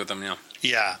Tesseract with him. Yeah.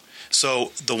 Yeah.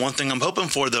 So the one thing I'm hoping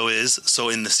for though is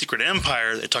in the Secret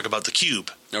Empire they talk about the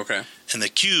cube. Okay. And the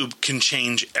cube can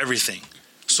change everything.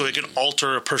 So it can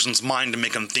alter a person's mind to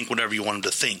make them think whatever you want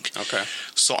them to think. Okay.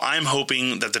 So I'm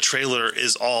hoping that the trailer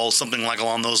is all something like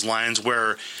along those lines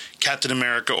where Captain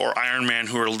America or Iron Man,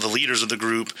 who are the leaders of the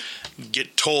group,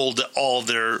 get told that all of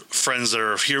their friends that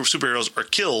are superheroes are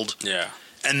killed. Yeah.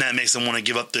 And that makes them want to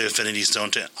give up the Infinity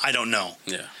Stone to, I don't know.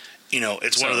 Yeah.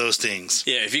 It's one of those things.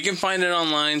 Yeah, if you can find it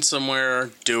online somewhere,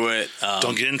 do it.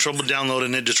 Don't get in trouble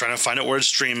downloading it. Just trying to find it where it's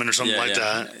streaming or something like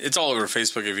that. It's all over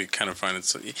Facebook if you kind of find it.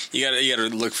 So you got to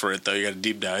look for it though. You got to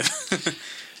deep dive.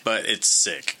 But it's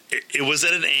sick. It was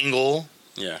at an angle.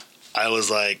 Yeah. I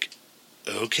was like,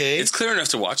 okay. It's clear enough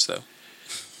to watch though.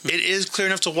 It is clear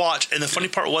enough to watch, and the funny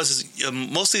part was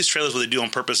most of these trailers, what they do on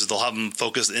purpose is they'll have them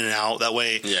focus in and out. That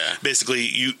way, basically,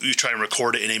 you try and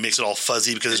record it, and it makes it all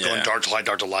fuzzy because it's going dark to light,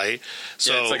 dark to light.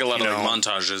 So it's like a lot of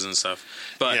montages and stuff.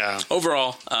 But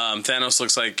overall, Thanos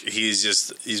looks like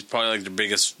he's probably like the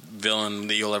biggest villain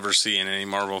that you'll ever see in any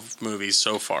Marvel movie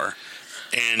so far.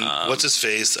 And what's his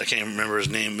face? I can't remember his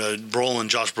name.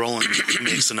 Josh Brolin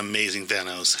makes an amazing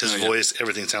Thanos. His voice,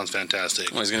 everything sounds fantastic.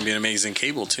 Well, he's going to be an amazing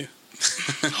Cable too.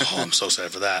 Oh, I'm so sad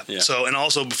for that. Yeah. So, and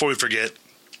also before we forget,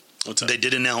 they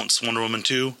did announce Wonder Woman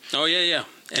 2. Oh yeah.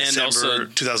 And also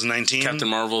 2019. Captain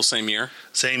Marvel, same year.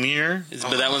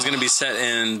 But that one's going to be set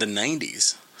in the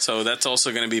 90s. So that's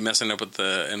also going to be messing up with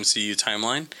the MCU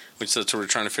timeline, which that's what we're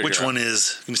trying to figure out. Which one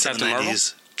is going to be set in the 90s? Marvel?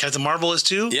 Captain Marvel is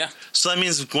too? Yeah. So that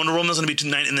means Wonder Woman's going to be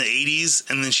in the 80s,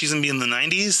 and then she's going to be in the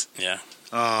 90s? Yeah.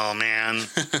 Oh, man.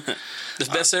 The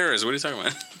best eras. What are you talking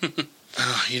about?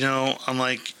 I'm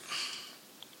like...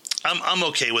 I'm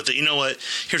okay with it. You know what?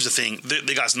 Here's the thing.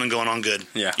 They got something going on good.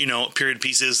 Yeah. Period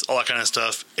pieces, all that kind of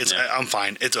stuff. I'm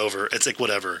fine. It's over. It's like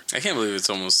whatever. I can't believe it's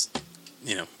almost,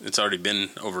 it's already been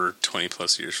over 20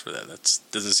 plus years for that.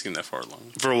 Doesn't seem that far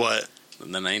along. For what?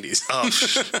 In the 90s. Oh,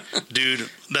 dude,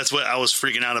 that's what I was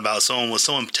freaking out about.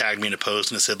 Someone tagged me in a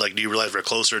post and it said, like, do you realize we're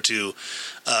closer to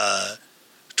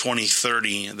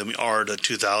 2030 than we are to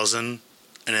 2000?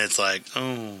 And it's like,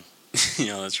 oh.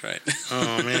 Yeah, that's right.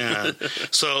 Oh, man.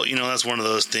 So, that's one of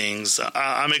those things.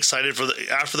 I'm excited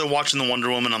after they're watching the Wonder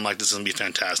Woman, I'm like, this is going to be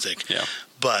fantastic. Yeah.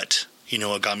 But,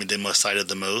 what got me excited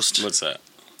the most? What's that?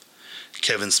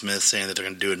 Kevin Smith saying that they're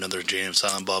going to do another Jay and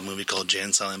Silent Bob movie called Jay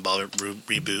and Silent Bob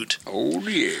Reboot. Oh,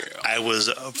 yeah. I was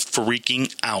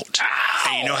freaking out. Ow.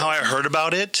 And you know how I heard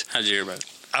about it? How'd you hear about it?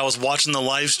 I was watching the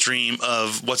live stream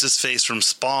of what's-his-face from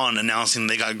Spawn announcing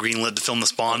they got greenlit to film the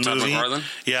Spawn movie.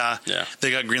 Yeah.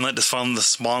 They got greenlit to film the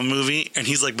Spawn movie. And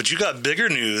he's like, but you got bigger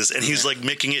news. And he's like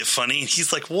making it funny. And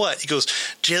he's like, what? He goes,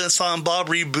 Jay and Silent Bob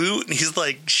Reboot? And he's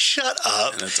like, shut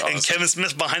up. And, awesome. And Kevin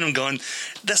Smith behind him going,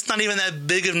 that's not even that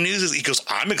big of news. He goes,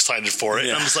 I'm excited for it. Yeah.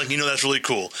 And I'm just like, that's really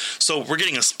cool. So we're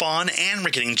getting a Spawn and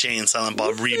we're getting Jay and Silent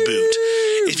Bob Reboot.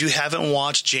 If you haven't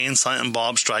watched Jay and Silent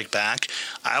Bob Strike Back,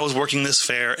 I was working this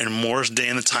fair and Morris Day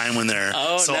and the Time when they're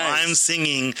so nice. I'm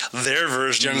singing their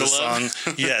version Jungle of the Love?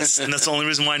 song. Yes, and that's the only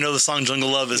reason why I know the song Jungle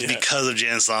Love is because of Jay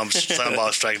and Silent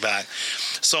Bob Strike Back.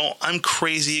 So I'm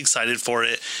crazy excited for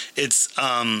it. It's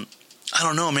I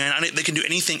don't know, man. They can do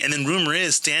anything. And then rumor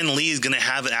is Stan Lee is going to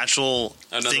have an actual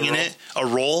thing in it, a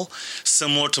role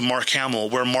similar to Mark Hamill,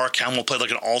 where Mark Hamill played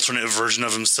like an alternate version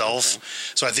of himself. Okay.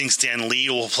 So I think Stan Lee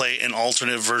will play an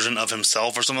alternate version of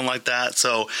himself or something like that.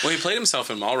 So he played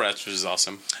himself in Mallrats, which is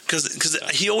awesome. Because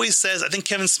he always says, I think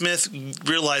Kevin Smith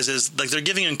realizes like they're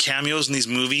giving him cameos in these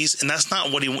movies, and that's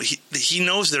not what he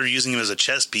knows they're using him as a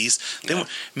chess piece. They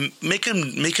make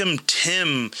him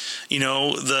Tim,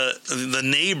 the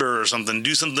neighbor or something.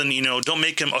 Do something, don't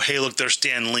make him, oh, hey, look, there's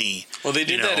Stan Lee. Well, they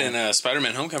did that in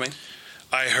Spider-Man Homecoming.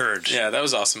 I heard. Yeah, that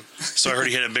was awesome. So I heard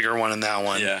he had a bigger one in that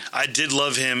one. Yeah. I did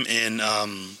love him in,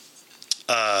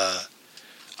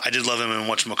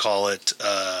 whatchamacallit,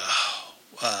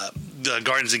 the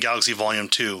Guardians of the Galaxy Volume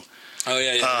 2. Oh,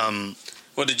 yeah.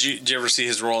 Well, did you ever see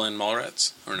his role in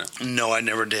Mallrats, or no? No, I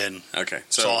never did. Okay.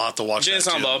 So I'll have to watch Jay and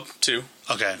Silent Bob, too.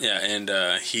 Okay. Yeah, and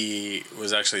he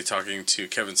was actually talking to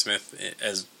Kevin Smith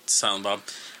as Silent Bob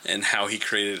and how he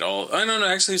created all... Oh, no,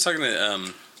 actually he's talking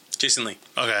to Jason Lee.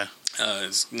 Okay.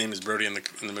 His name is Brody in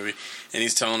the movie, and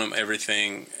he's telling him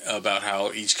everything about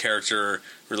how each character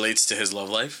relates to his love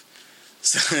life.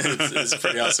 So it's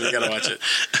pretty awesome. You gotta watch it.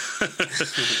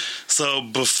 So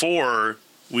before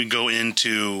we go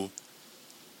into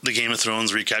the Game of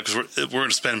Thrones recap, because we're going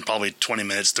to spend probably 20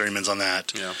 minutes, 30 minutes on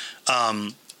that. Yeah.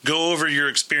 Go over your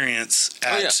experience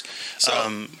at.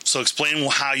 So explain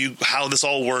how this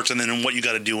all works, and then what you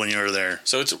got to do when you're there.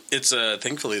 So it's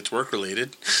thankfully it's work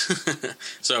related.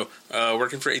 So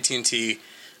working for AT&T,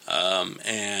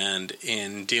 and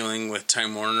in dealing with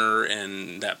Time Warner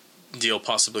and that deal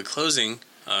possibly closing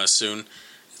soon,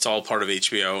 it's all part of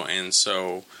HBO, and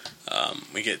so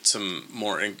we get some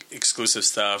more exclusive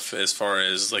stuff as far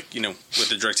as with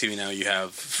the DirecTV now you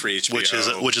have free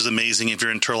HBO, which is amazing if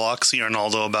you're in Turlock. See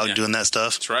Arnaldo about doing that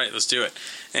stuff. That's right. Let's do it.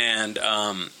 And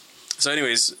so,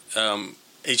 anyways,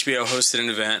 HBO hosted an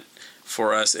event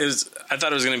for us. I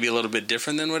thought it was going to be a little bit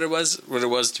different than what it was. What it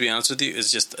was, to be honest with you,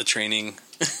 is just a training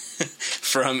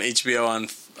from HBO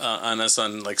on us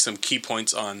on like some key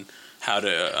points on how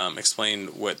to explain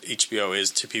what HBO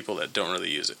is to people that don't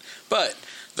really use it. But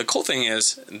the cool thing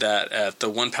is that at the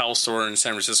One Powell store in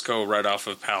San Francisco, right off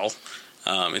of Powell,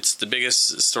 it's the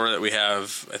biggest store that we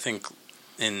have, I think,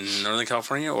 in Northern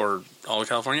California or all of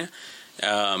California.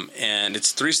 and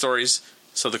it's 3 stories.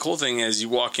 So the cool thing is, you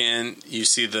walk in, you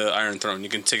see the Iron Throne. You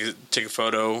can take a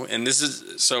photo, and this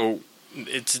is so.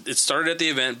 It started at the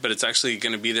event, but it's actually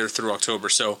going to be there through October.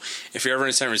 So if you're ever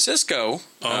in San Francisco,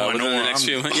 I know where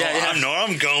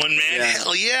I'm going, man. Yeah.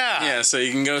 Hell yeah! Yeah, so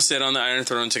you can go sit on the Iron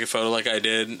Throne and take a photo like I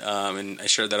did, and I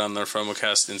shared that on the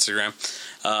FOMOcast Instagram.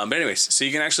 But anyways, so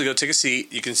you can actually go take a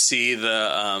seat. You can see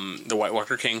the White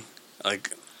Walker King,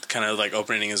 like kind of like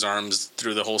opening his arms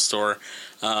through the whole store.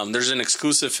 There's an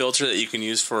exclusive filter that you can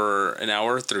use for an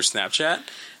hour through Snapchat.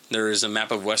 There is a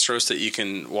map of Westeros that you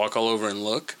can walk all over and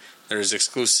look. There's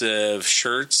exclusive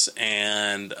shirts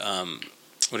and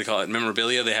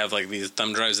memorabilia. They have like these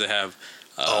thumb drives that have.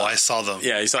 I saw them.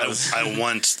 Yeah, you saw them. I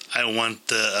want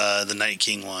the Night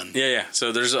King one. Yeah.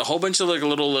 So there's a whole bunch of like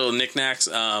little knickknacks,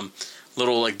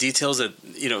 little like details that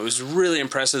it was really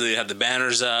impressive. They had the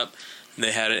banners up.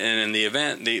 They had it, and in the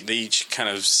event, they each kind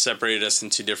of separated us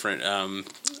into different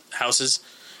houses.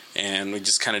 And we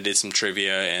just kind of did some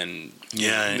trivia, and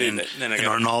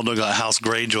Arnaldo got House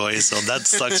Greyjoy, so that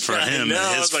sucks for him. No,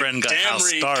 and his friend got House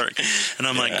Stark, and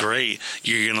I'm like, great,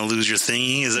 you're gonna lose your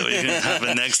thingy? Is that what's gonna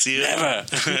happen next to you? Never.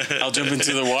 I'll jump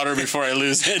into the water before I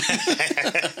lose it.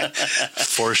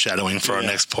 Foreshadowing for our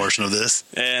next portion of this.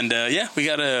 And we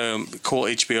got a cool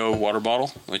HBO water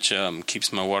bottle, which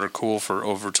keeps my water cool for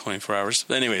over 24 hours.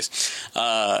 But anyways,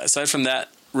 aside from that,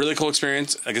 really cool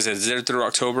experience. Like I said, it's there through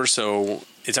October, so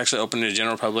it's actually open to the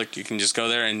general public. You can just go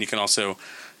there, and you can also,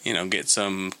 get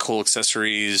some cool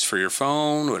accessories for your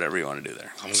phone, whatever you want to do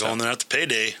there. I'm going there after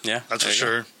payday. Yeah, that's for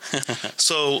sure.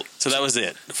 So that was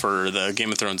it for the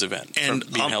Game of Thrones event. And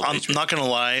I'm not going to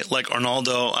lie, like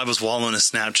Arnaldo, I was wallowing his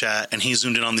Snapchat, and he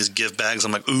zoomed in on these gift bags.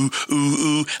 I'm like, ooh, ooh,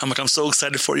 ooh. I'm like, I'm so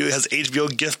excited for you. It has HBO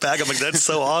gift bag. I'm like, that's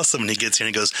so awesome. And he gets here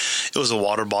and he goes, it was a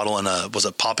water bottle and was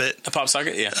it Pop-It? A pop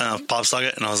socket, yeah. Pop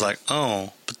socket. And I was like,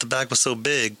 oh, but the bag was so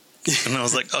big. And I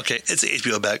was like, okay, it's an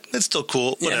HBO bag. It's still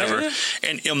cool, whatever. Yeah.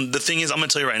 And the thing is, I'm going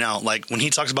to tell you right now, like, when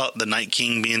he talks about the Night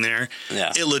King being there,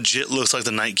 it legit looks like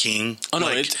the Night King. Oh, no,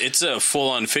 like, it's a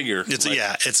full-on figure. It's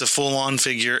a full-on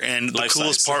figure. And the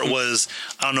coolest part was,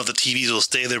 I don't know if the TVs will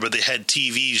stay there, but they had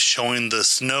TVs showing the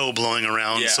snow blowing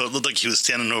around. Yeah. So it looked like he was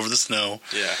standing over the snow.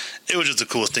 Yeah. It was just the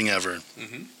coolest thing ever.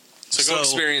 Mm-hmm. So go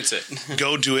experience it.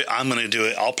 Go do it. I'm going to do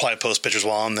it. I'll probably post pictures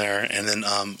while I'm there, and then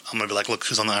I'm going to be like, look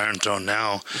who's on the Iron Throne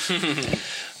now.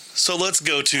 So let's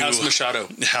go to House Machado.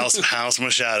 House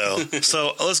Machado.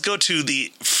 So let's go to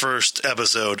the first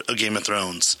episode of Game of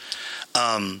Thrones.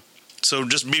 So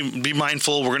just be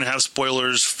mindful. We're going to have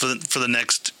spoilers for the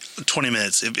next 20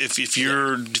 minutes. If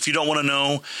you don't want to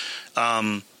know,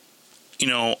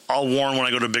 I'll warn when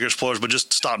I go to bigger spoilers, but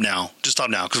just stop now. Just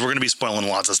stop now, because we're going to be spoiling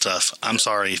lots of stuff. I'm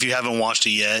sorry. If you haven't watched it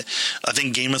yet, I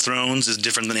think Game of Thrones is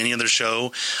different than any other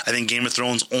show. I think Game of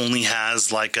Thrones only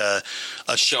has like a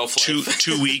shelf life.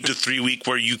 2 week to 3 week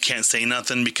where you can't say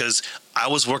nothing, because I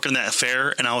was working that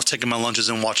fair and I was taking my lunches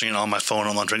and watching it on my phone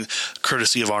on lunch break,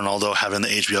 courtesy of Arnaldo having the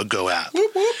HBO Go app.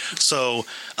 Whoop, whoop. So,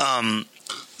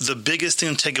 the biggest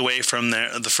thing to take away from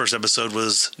the first episode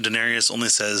was Daenerys only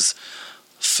says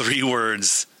 3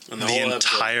 words the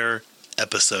entire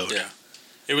episode. Yeah.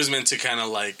 It was meant to kind of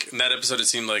like, in that episode, it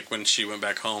seemed like when she went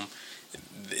back home,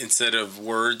 instead of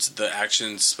words, the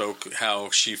actions spoke how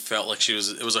she felt like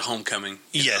it was a homecoming.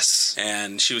 Yes.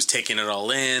 And she was taking it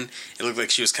all in. It looked like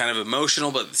she was kind of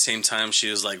emotional, but at the same time, she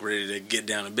was like ready to get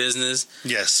down to business.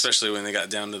 Yes. Especially when they got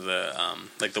down to the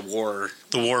war room.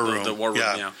 The war room,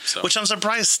 yeah. So. Which I'm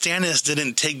surprised Stannis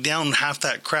didn't take down half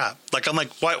that crap. Like, I'm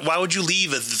like, why would you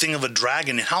leave the thing of a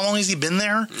dragon? And how long has he been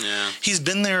there? Yeah. He's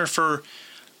been there for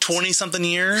 20-something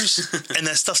years, and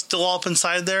that stuff's still all up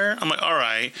inside there. I'm like, all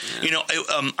right. Yeah.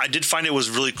 I did find it was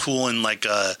really cool and like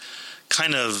a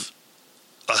kind of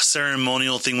a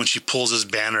ceremonial thing when she pulls his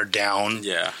banner down.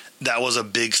 Yeah. That was a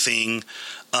big thing.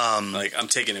 Like, I'm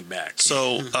taking it back.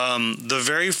 So, the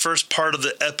very first part of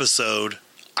the episode,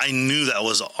 I knew that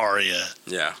was Arya.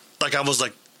 Yeah. Like, I was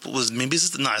like, it's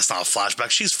not a flashback.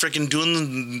 She's freaking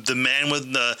doing the man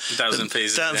with the 1,000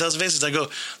 faces. 1,000 faces. I go,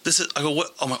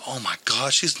 what? I'm like, oh my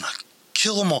God, she's not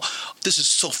kill them all. This is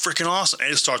so freaking awesome.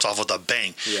 And it starts off with a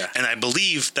bang. Yeah. And I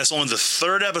believe that's only the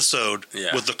 3rd episode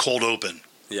with the cold open.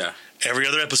 Yeah. Every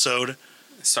other episode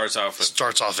starts off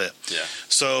it. Yeah.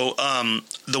 So,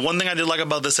 the one thing I did like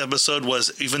about this episode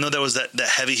was, even though there was that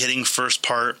heavy hitting first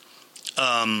part,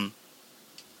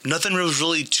 nothing was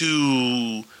really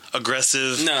too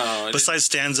aggressive. No. Besides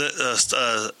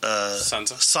Sansa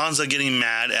getting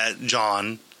mad at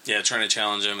Jon. Yeah, trying to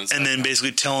challenge him. And then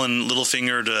basically telling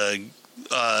Littlefinger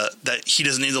that he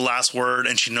doesn't need the last word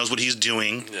and she knows what he's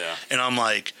doing. Yeah. And I'm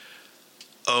like,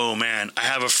 oh man, I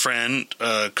have a friend,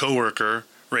 coworker,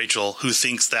 Rachel, who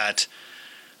thinks that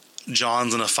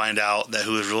John's going to find out that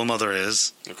who his real mother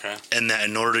is. Okay. And that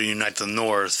in order to unite the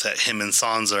North, that him and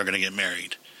Sansa are going to get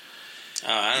married.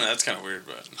 I don't know. That's kind of weird,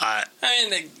 but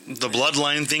the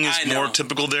bloodline thing is more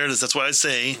typical there. That's what I'd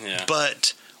say. Yeah.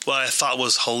 But what I thought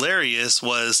was hilarious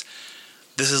was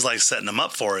this is like setting them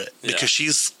up for it because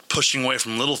she's pushing away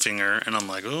from Littlefinger, and I'm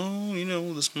like,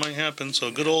 oh, this might happen.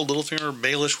 So good old Littlefinger,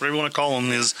 Baelish, whatever you want to call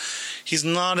him, he's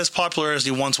not as popular as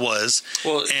he once was.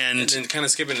 Well, and then kind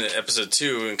of skipping to episode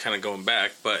 2 and kind of going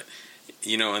back, but.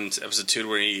 In episode 2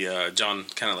 where John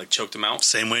kind of like choked him out.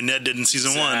 Same way Ned did in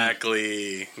season 1.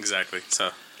 Exactly. So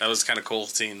that was kind of cool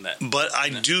seeing that. But I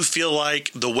do feel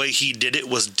like the way he did it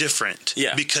was different.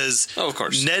 Yeah. Because of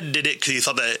course. Ned did it because he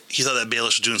thought that Baelish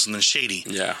was doing something shady.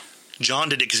 Yeah. John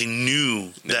did it because he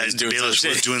knew that Baelish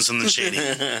was doing something shady.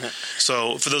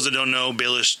 So for those that don't know,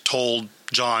 Baelish told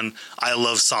John, I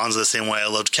love Sansa the same way I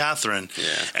loved Catherine.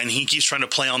 Yeah. And he keeps trying to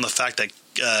play on the fact that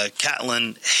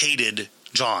Catelyn hated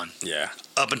John. Yeah.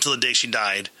 Up until the day she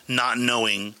died, not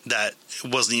knowing that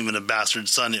it wasn't even a bastard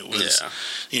son. It was,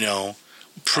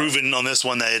 proven on this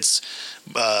one that it's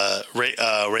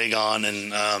Rhaegon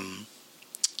and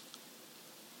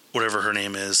whatever her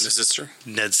name is. His sister?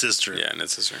 Ned's sister. Yeah,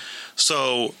 Ned's sister.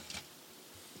 So,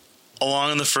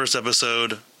 along in the first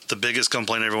episode, the biggest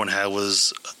complaint everyone had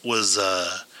was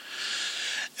Ed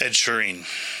Sheeran.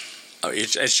 Oh, Ed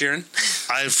Sheeran?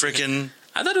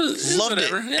 I thought it was loved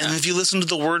whatever. it. Yeah. And if you listen to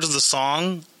the words of the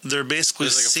song, they're basically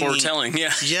like singing. A foretelling,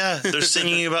 yeah. Yeah, they're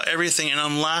singing about everything, and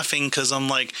I'm laughing because I'm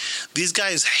like, these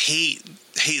guys hate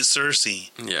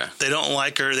Cersei. Yeah. They don't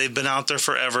like her. They've been out there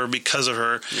forever because of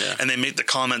her. Yeah. And they make the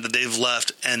comment that they've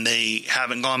left and they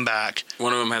haven't gone back.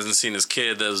 One of them hasn't seen his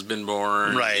kid that has been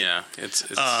born. Right. Yeah. It's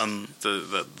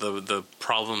the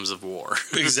problems of war.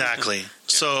 Exactly. Yeah.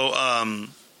 So,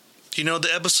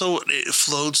 the episode, it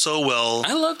flowed so well.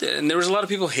 I loved it. And there was a lot of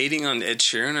people hating on Ed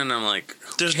Sheeran, and I'm like,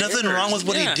 there's nothing wrong with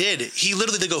what he did. He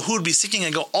literally, they go, who would be singing?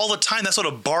 I go, all the time. That's what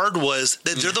a bard was.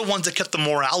 They're the ones that kept the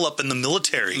morale up in the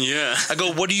military. Yeah. I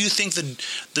go, what do you think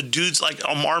the dudes, like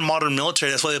our modern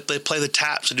military, that's why they play the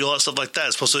taps and do all that stuff like that.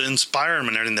 It's supposed to inspire them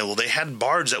and everything. Well, they had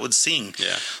bards that would sing.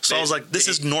 Yeah. So I was like, this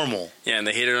is normal. Yeah, and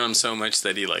they hated him so much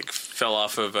that he fell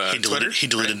off of Twitter. He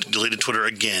deleted Twitter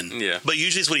again. Yeah. But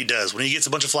usually it's what he does. When he gets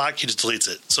a bunch of flack, he just deletes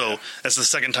it. So that's the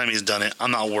second time he's done it. I'm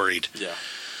not worried. Yeah.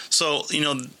 So,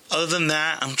 other than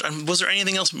that, was there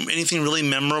anything really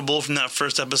memorable from that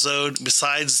first episode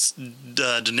besides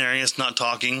Daenerys not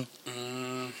talking?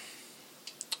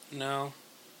 No.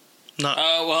 Not.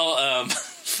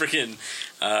 Freaking.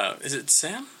 Is it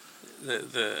Sam?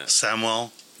 The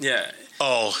Samuel. Yeah.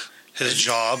 Oh, his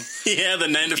job. Yeah, the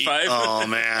 9 to 5. Oh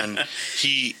man,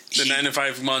 the 9 to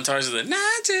 5 montage of the 9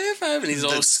 to 5, and he's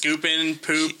all scooping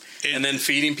poop and then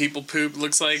feeding people poop.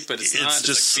 Looks like, but it's not.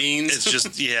 Just like beans. It's just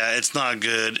it's not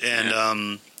good.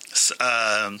 And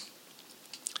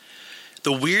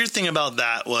the weird thing about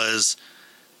that was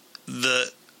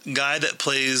the guy that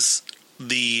plays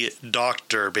the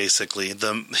doctor, basically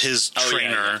his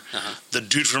trainer, the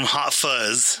dude from Hot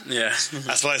Fuzz. Yeah,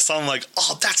 that's why I saw him like,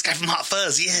 oh, that's the guy from Hot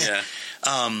Fuzz. Yeah.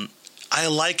 I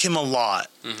like him a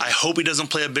lot. Mm-hmm. I hope he doesn't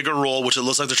play a bigger role, which it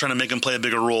looks like they're trying to make him play a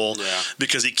bigger role. Yeah.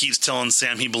 Because he keeps telling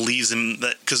Sam he believes him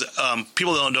that because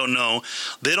people don't know,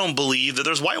 they don't believe that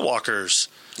there's White Walkers.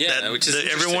 Yeah, which is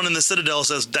everyone in the Citadel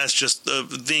says that's just the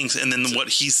things, and then what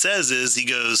he says is he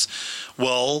goes,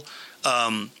 well.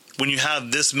 When you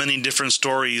have this many different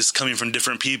stories coming from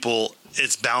different people,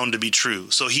 it's bound to be true.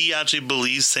 So he actually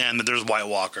believes, Sam, that there's White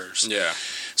Walkers. Yeah.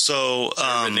 So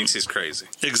everyone thinks he's crazy.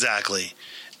 Exactly.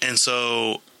 And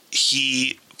so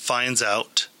he finds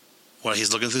out when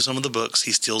he's looking through some of the books.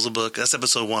 He steals a book. That's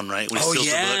episode 1, right? When he steals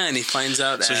the book. And he finds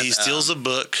out. So he steals a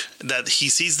book that he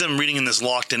sees them reading in this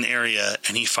locked-in area,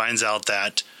 and he finds out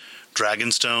that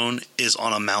Dragonstone is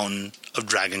on a mountain of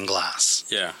dragon glass.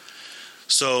 Yeah.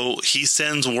 So he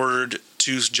sends word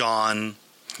to John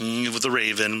with the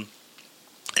Raven,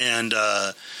 and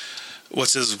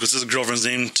what's his girlfriend's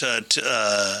name?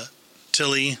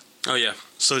 Tilly. Oh yeah.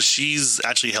 So she's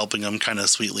actually helping him, kind of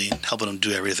sweetly, helping him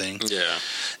do everything. Yeah.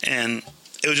 And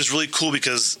it was just really cool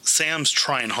because Sam's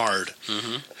trying hard,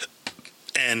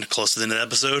 and close to the end of the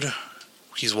episode,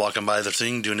 he's walking by the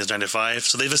thing doing his 9 to 5.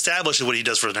 So they've established what he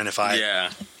does for his 9 to 5.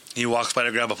 Yeah. He walks by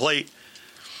to grab a plate,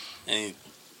 and he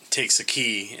takes a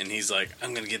key, and he's like,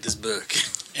 I'm going to get this book.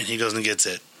 And he goes and gets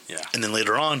it. Yeah. And then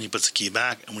later on, he puts the key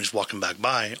back, and when he's walking back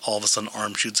by, all of a sudden,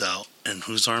 arm shoots out. And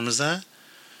whose arm is that?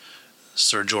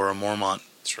 Ser Jorah Mormont.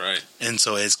 That's right. And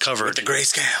so it's covered. With the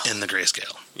grayscale. In the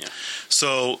grayscale. Yeah.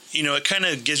 So, it kind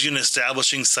of gives you an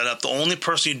establishing setup. The only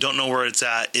person you don't know where it's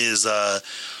at is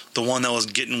The one that was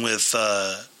getting with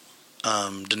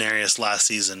Daenerys last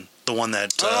season. The one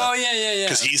that... yeah.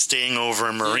 Because he's staying over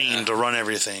in Marine to run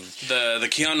everything. The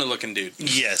Keanu-looking dude.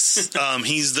 Yes.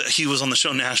 He was on the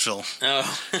show Nashville.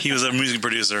 Oh. He was a music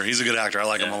producer. He's a good actor. I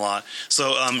like him a lot.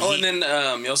 So, and then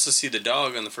you also see the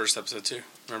dog in the first episode, too.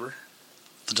 Remember?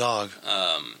 The dog?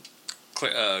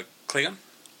 Cleon?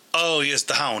 Oh, yes,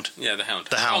 the Hound. Yeah, the Hound.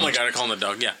 The Hound. Oh, my God, I call him the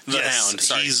dog. Yeah, the Hound.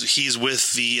 Sorry. He's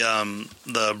with the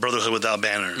Brotherhood Without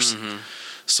Banners. Mm-hmm.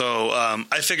 So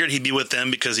I figured he'd be with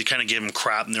them because he kind of gave him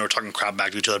crap, and they were talking crap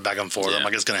back to each other, back and forth. I'm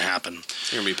like, it's going to happen.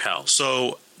 You're going to be pals.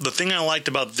 So the thing I liked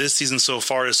about this season so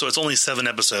far is, so it's only 7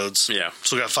 episodes. Yeah.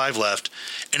 So we got 5 left.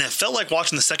 And it felt like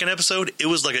watching the second episode, it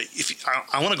was like,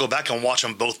 I want to go back and watch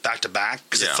them both back to back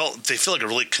because they feel like a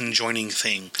really conjoining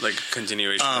thing. Like a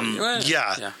continuation.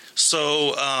 Yeah.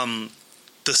 So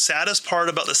the saddest part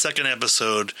about the second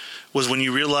episode was when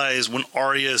you realize when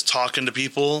Arya is talking to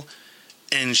people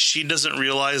and she doesn't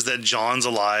realize that Jon's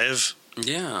alive.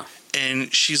 Yeah.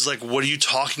 And she's like, what are you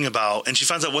talking about? And she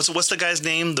finds out, what's the guy's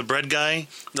name? The bread guy?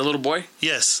 The little boy?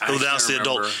 Yes. That's the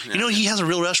adult. Yeah. You know, he has a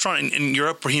real restaurant in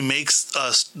Europe where he makes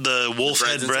the wolf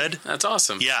head bread. That's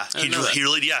awesome. Yeah. He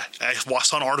really, I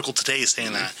saw an article today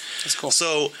saying that. That's cool.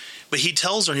 So, but he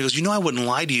tells her, and he goes, I wouldn't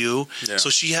lie to you. Yeah. So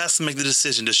she has to make the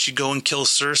decision. Does she go and kill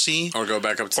Cersei? Or go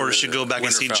back up to does she go back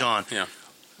and see Jon? Yeah.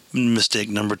 Mistake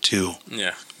number 2.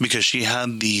 Yeah. Because she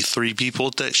had the 3 people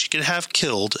that she could have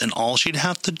killed, and all she'd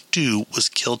have to do was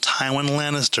kill Tywin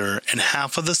Lannister, and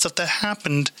half of the stuff that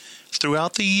happened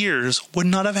throughout the years would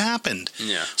not have happened.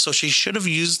 Yeah. So she should have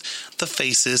used the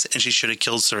faces, and she should have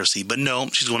killed Cersei. But no,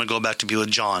 she's going to go back to be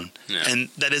with Jon. Yeah. And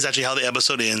that is actually how the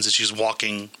episode ends, is she's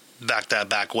walking back that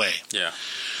back way. Yeah.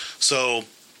 So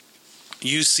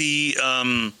you see...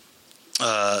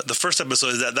 the first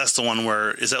episode, that's the one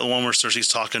where Cersei's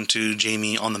talking to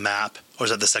Jaime on the map, or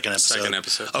is that the second episode? Second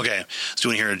episode. Okay. So do you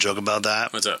want to hear a joke about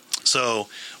that? What's up? So,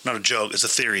 not a joke, it's a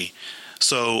theory.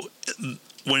 So,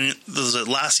 when the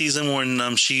last season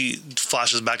when she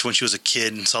flashes back to when she was a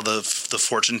kid and saw the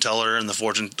fortune teller and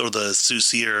the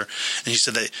soothsayer, and she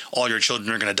said that all your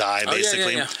children are going to die,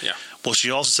 basically. Yeah. Well,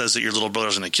 she also says that your little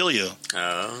brother's going to kill you.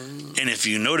 Oh. And if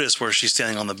you notice where she's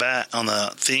standing on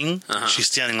the thing, she's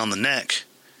standing on the neck,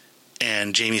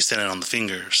 and Jaime's standing on the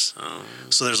fingers. Oh.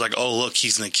 So there's like, oh look,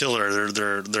 he's going to kill her.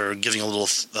 They're giving a little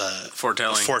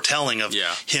foretelling of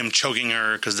him choking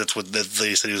her, because that's what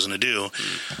they said he was going to do.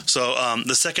 Mm. So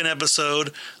the second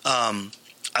episode,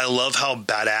 I love how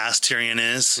badass Tyrion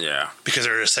is. Yeah, because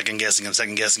they're second guessing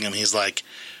him. He's like,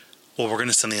 well, we're going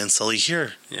to send the Unsullied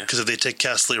here. Yeah. Because if they take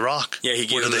Castle Rock, he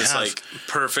gave them this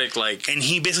perfect and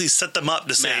he basically set them up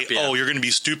to say, oh, you're going to be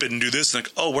stupid and do this. And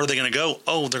like, oh, where are they going to go?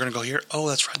 Oh, they're going to go here. Oh,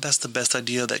 that's right. That's the best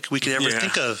idea that we could ever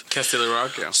think of. Castle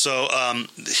Rock, yeah. So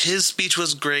his speech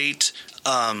was great.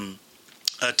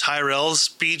 Tyrell's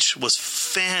speech was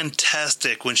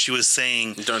fantastic when she was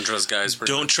saying, "Don't trust guys.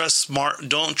 Don't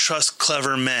trust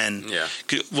clever men." Yeah.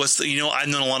 I've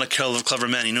known a lot of clever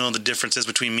men. You know the differences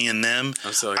between me and them.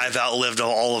 I've outlived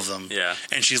all of them. Yeah.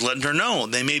 And she's letting her know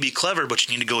they may be clever, but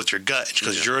you need to go with your gut.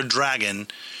 Because you're a dragon.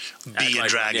 Be a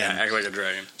dragon. Yeah, act like a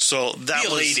dragon. So that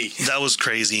was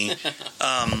crazy.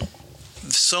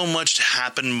 So much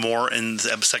happened more in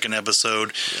the second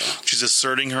episode. Yeah. She's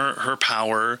asserting her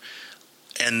power.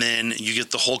 And then you get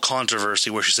the whole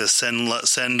controversy where she says,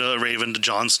 send a raven to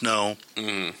Jon Snow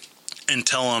and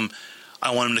tell him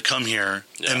I want him to come here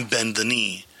and bend the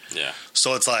knee. Yeah.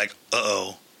 So it's like,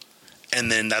 uh-oh.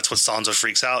 And then that's what Sansa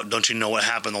freaks out. Don't you know what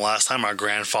happened the last time? Our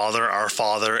grandfather, our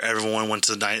father, everyone went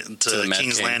to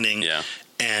King's Landing. Yeah.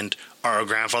 And our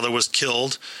grandfather was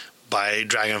killed by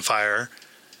Dragonfire.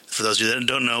 For those of you that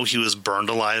don't know, he was burned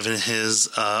alive in his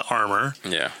armor.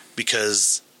 Yeah.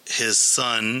 Because his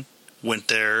son went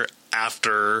there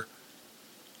after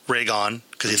Rhaegon,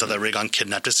 because he thought that Rhaegon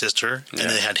kidnapped his sister, and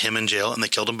they had him in jail, and they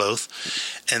killed them both.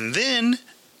 And then,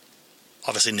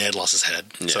 obviously, Ned lost his head.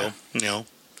 Yeah. So,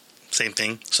 same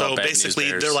thing. So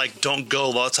basically, they're like, don't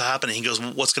go, what's happening? He goes,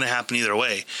 what's going to happen either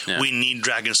way? Yeah. We need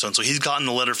Dragonstone. So he's gotten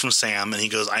a letter from Sam, and he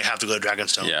goes, I have to go to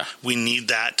Dragonstone. Yeah. We need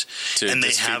that. And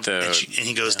they have, and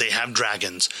he goes, they have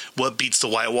dragons. What beats the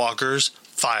White Walkers?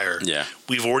 Fire. Yeah.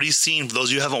 We've already seen, for those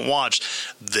of you who haven't watched,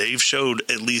 they've showed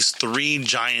at least 3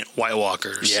 giant White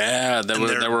Walkers. Yeah, that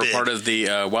were part of the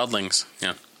Wildlings.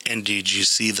 Yeah. And did you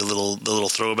see the little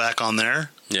throwback on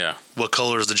there? Yeah. What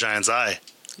color is the giant's eye?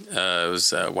 It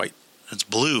was white. It's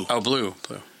blue. Oh, blue.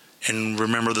 And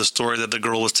remember the story that the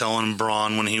girl was telling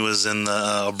Bran when he was in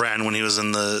Bran when he was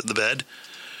in the bed?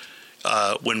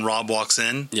 When Robb walks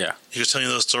in? Yeah. He was telling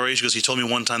you those stories. He goes, he told me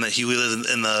one time that he lived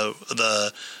in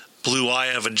the blue eye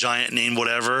of a giant named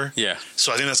whatever. Yeah.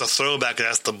 So I think that's a throwback.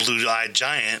 That's the blue-eyed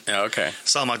giant. Yeah, okay.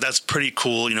 So I'm like, that's pretty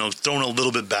cool, throwing a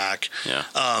little bit back. Yeah.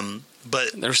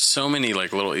 But there's so many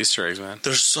like little Easter eggs, man.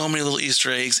 There's so many little Easter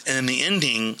eggs. And the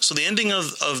ending, the ending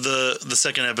of the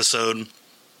second episode,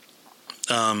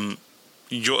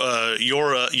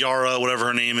 Yara, whatever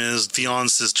her name is,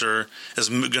 Theon's sister, is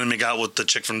going to make out with the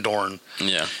chick from Dorne.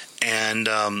 Yeah. And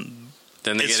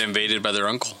then they get invaded by their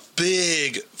uncle.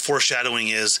 Big foreshadowing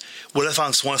is, what if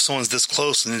someone's this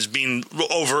close and is being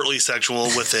overtly sexual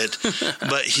with it?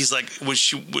 But he's like,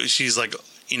 she's like,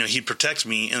 he'd protect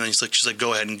me, and then she's like,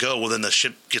 go ahead and go. Well, then the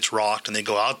ship gets rocked, and they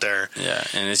go out there. Yeah,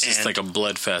 and it's just like a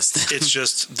blood fest. It's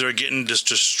just, they're getting just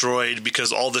destroyed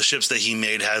because all the ships that he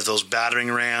made has those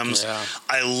battering rams. Yeah.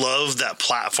 I love that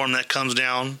platform that comes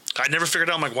down. I never figured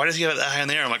out, I'm like, why does he have it that high in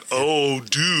the air? I'm like, oh,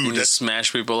 dude. Just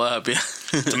smash people up, yeah.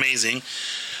 It's amazing.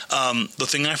 The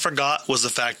thing I forgot was the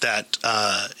fact that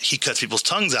he cuts people's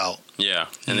tongues out. Yeah,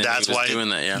 and that's why doing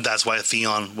that. Yeah, that's why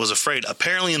Theon was afraid.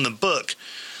 Apparently, in the book,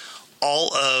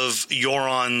 all of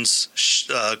Euron's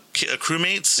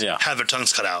crewmates have their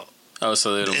tongues cut out. Oh,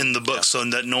 so they don't, in the book, so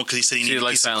that because he said he needed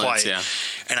peace and quiet. Yeah,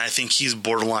 and I think he's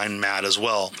borderline mad as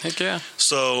well. Heck yeah.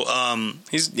 So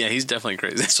he's definitely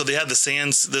crazy. So they have the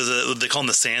sands. They call them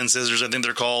the Sand Scissors. I think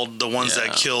they're called the ones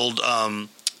that killed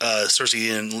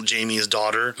Cersei and Jaime's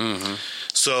daughter. Mm-hmm.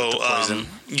 So with the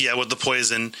poison. With the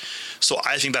poison. So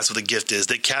I think that's what the gift is.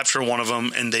 They capture one of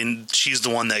them, and then she's the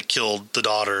one that killed the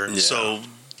daughter. Yeah. So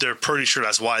they're pretty sure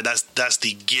that's why. That's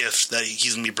the gift that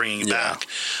he's gonna be bringing back.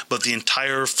 But the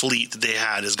entire fleet that they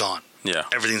had is gone. Yeah,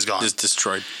 everything's gone. Just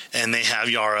destroyed. And they have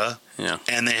Yara. Yeah,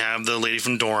 and they have the lady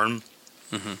from Dorne.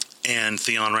 Mm-hmm. And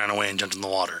Theon ran away and jumped in the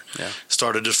water. Yeah,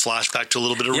 started to flash back to a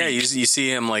little bit of you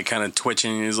see him like kind of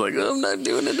twitching. And he's like, oh, I'm not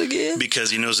doing it again, because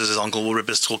he knows that his uncle will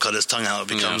cut his tongue out if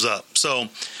he comes up. So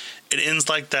it ends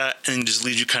like that, and just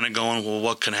leaves you kind of going, well,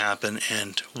 what can happen,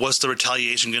 and what's the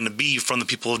retaliation going to be from the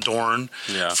people of Dorne,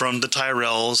 from the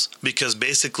Tyrells, because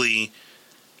basically,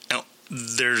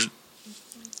 they've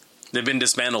been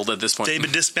dismantled at this point. They've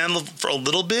been dismantled for a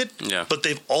little bit, but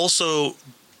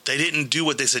they didn't do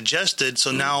what they suggested.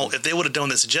 So now, if they would have done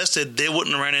what they suggested, they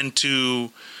wouldn't have ran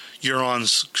into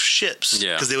Euron's ships,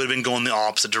 because they would have been going the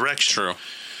opposite direction. True.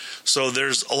 So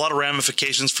there's a lot of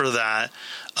ramifications for that.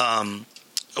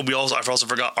 I've also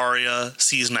forgot Arya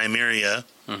sees Nymeria,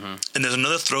 and there's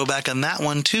another throwback on that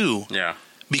one too. Yeah,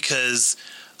 because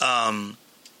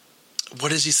what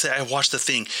does he say? I watched the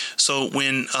thing. So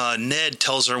when Ned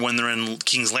tells her when they're in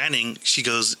King's Landing, he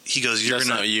goes, "You're That's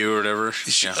not you," or whatever.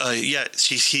 He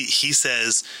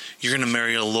says, "You're gonna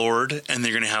marry a lord, and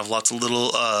they're gonna have lots of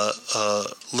little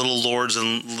lords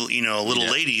and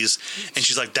little ladies." And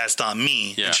she's like, "That's not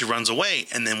me." Yeah. And she runs away.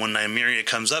 And then when Nymeria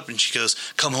comes up and she goes,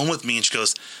 "Come home with me," and she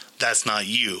goes, "That's not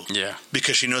you." Yeah,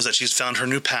 because she knows that she's found her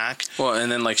new pack. Well,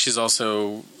 and then she's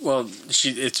also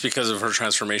it's because of her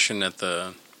transformation at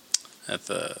the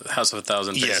House of a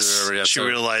Thousand Faces. Yes, she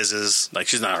realizes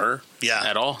she's not her. Yeah,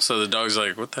 at all. So the dog's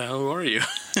like, "What the hell? Who are you?"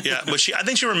 Yeah, but I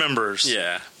think she remembers.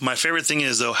 Yeah. My favorite thing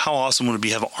is though, how awesome would it be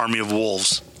to have an army of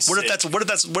wolves? What if that's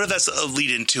a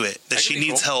lead into it, that she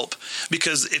needs help?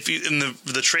 Because if you in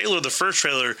the trailer, the first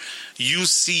trailer, you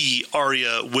see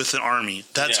Arya with an army.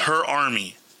 That's her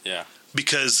army. Yeah.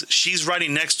 Because she's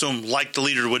riding next to him like the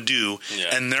leader would do,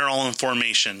 and they're all in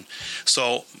formation.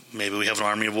 So maybe we have an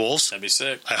army of wolves. That'd be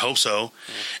sick. I hope so.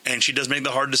 Yeah. And she does make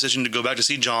the hard decision to go back to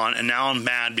see Jon, and now I'm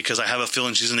mad because I have a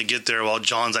feeling she's going to get there while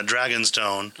Jon's at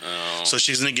Dragonstone. Oh. So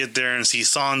she's going to get there and see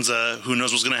Sansa, who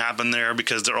knows what's going to happen there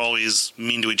because they're always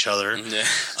mean to each other. Yeah.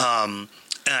 And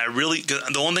I really,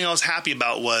 the only thing I was happy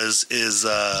about is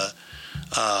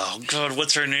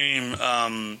what's her name?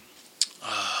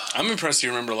 I'm impressed you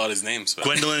remember a lot of his names. But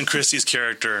Gwendolyn Christie's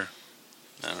character.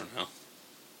 I don't know.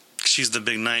 She's the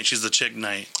big knight. She's the chick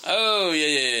knight. Oh,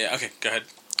 yeah. Okay, go ahead.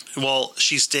 Well,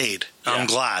 she stayed. Yeah. I'm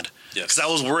glad. Yes. Because I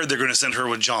was worried they're going to send her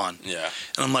with Jon. Yeah.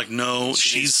 And I'm like, no,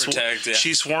 she's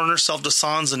sworn herself to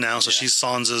Sansa now, so she's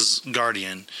Sansa's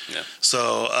guardian. Yeah.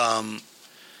 So,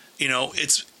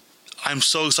 I'm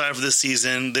so excited for this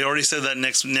season. They already said that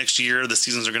next year the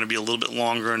seasons are going to be a little bit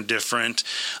longer and different.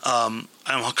 I'm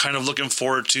kind of looking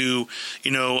forward to,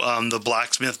 the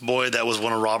blacksmith boy that was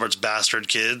one of Robert's bastard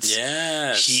kids.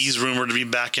 Yes. He's rumored to be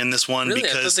back in this one. Really?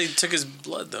 Because I thought they took his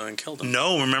blood, though, and killed him.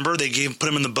 No, remember? They put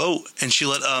him in the boat, and she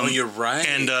let... oh, you're right.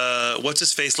 And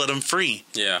what's-his-face let him free.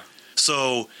 Yeah.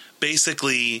 So,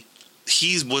 basically,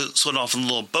 he was swept off in a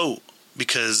little boat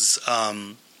because...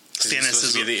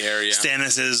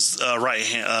 Stannis's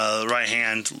right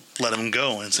hand let him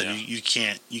go and said, "You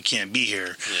can't be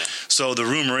here." Yeah. So the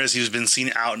rumor is he's been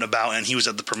seen out and about, and he was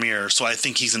at the premiere. So I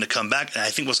think he's going to come back, and I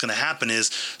think what's going to happen is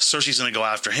Cersei's going to go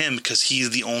after him because he's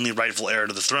the only rightful heir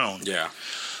to the throne. Yeah.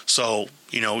 So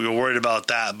we were worried about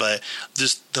that, but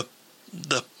just the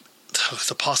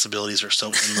possibilities are so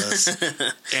endless.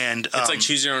 And it's like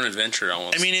choose your own adventure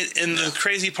almost. I mean, the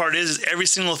crazy part is every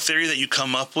single theory that you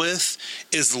come up with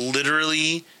is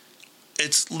literally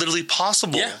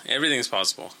possible. Yeah, everything's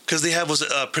possible. Because they have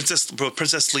Princess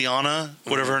Lyanna,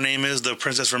 whatever her name is, the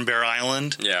princess from Bear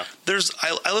Island. Yeah.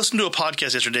 I listened to a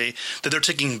podcast yesterday that they're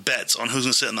taking bets on who's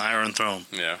going to sit in the Iron Throne.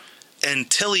 Yeah.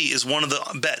 And Tilly is one of the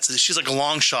bets. She's like a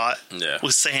long shot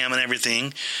with Sam and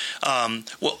everything. I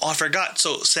forgot.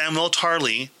 So Samwell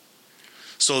Tarly.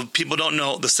 So people don't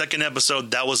know, the second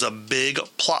episode, that was a big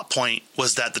plot point,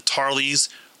 was that the Tarlys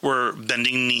were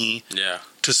bending knee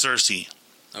to Cersei.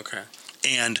 Okay.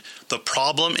 And the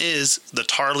problem is the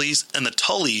Tarlys and the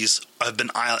Tullys have been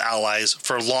allies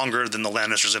for longer than the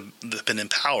Lannisters have been in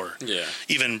power. Yeah.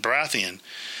 Even Baratheon.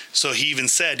 So he even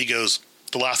said, he goes,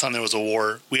 the last time there was a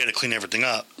war, we had to clean everything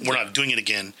up. We're not doing it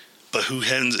again. But who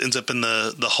ends up in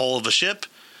the hull of a ship?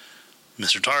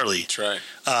 Mr. Tarly. That's right.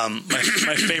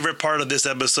 My favorite part of this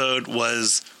episode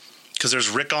was because there's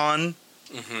Rickon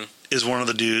is one of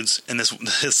the dudes, and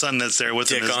his son that's there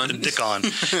with him is Dickon.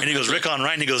 And he goes, Rickon,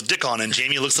 right? And he goes, Dickon. And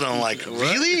Jamie looks at him like,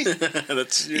 really?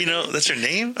 That's your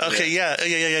name? Okay,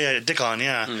 yeah, Dickon,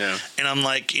 yeah. And I'm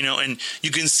like, and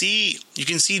you can see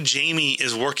Jamie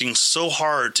is working so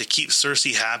hard to keep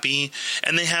Cersei happy.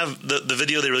 And they have the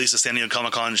video they released at San Diego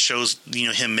Comic-Con shows,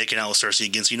 him making out with Cersei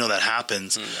again, so that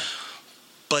happens. Yeah.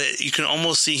 But you can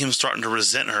almost see him starting to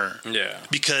resent her. Yeah.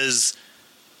 Because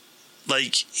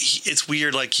it's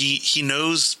weird. Like he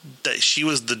knows that she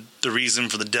was the reason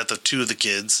for the death of two of the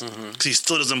kids. Because he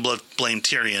still doesn't blame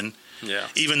Tyrion. Yeah.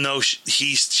 Even though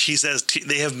she says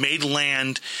they have made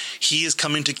land, he is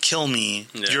coming to kill me,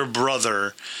 your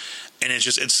brother. And it's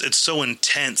just it's so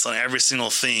intense on every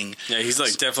single thing. Yeah, he's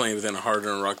definitely within a hard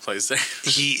and a rock place there.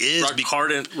 He is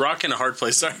rock and a hard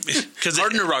place. Sorry, because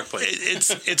hard and a rock place.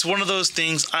 It's one of those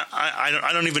things. I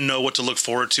don't even know what to look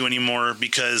forward to anymore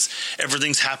because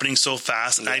everything's happening so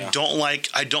fast, and I don't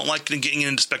like getting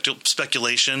into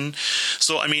speculation.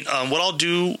 So I mean, what I'll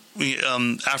do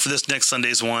after this next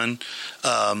Sunday's one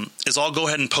is I'll go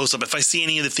ahead and post up if I see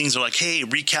any of the things that are like, hey,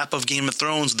 recap of Game of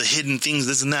Thrones, the hidden things,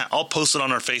 this and that. I'll post it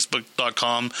on our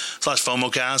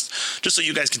Facebook.com/FOMOcast just so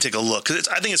you guys can take a look. Because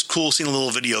I think it's cool seeing a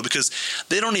little video because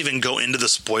they don't even go into the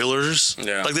spoilers.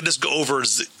 Yeah. Like they just go over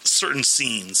certain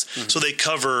scenes. So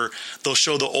they'll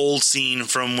show the old scene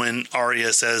from when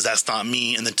Arya says that's not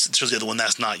me, and then shows the other one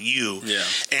that's not you. Yeah.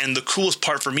 And the coolest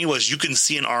part for me was you can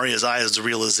see in Arya's eyes the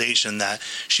realization that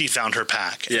she found her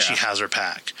pack and she has her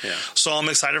pack. Yeah. So I'm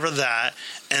excited for that.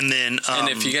 And then and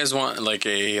if you guys want like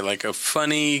a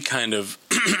funny kind of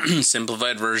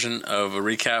simplified version of a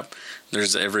recap,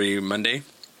 there's every Monday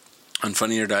on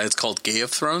Funny or Die. It's called Gay of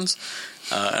Thrones.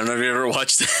 I don't know if you ever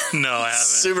watched it. No, I haven't.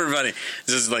 Super funny.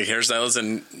 This is like hairstyles,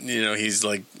 and he has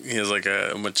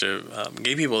a bunch of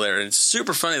gay people there. And it's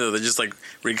super funny though. They just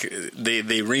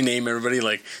they rename everybody.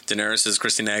 Like Daenerys is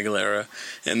Christina Aguilera,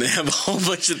 and they have a whole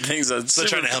bunch of things. So they're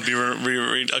trying to help you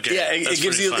read. Okay, yeah, it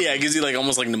gives you like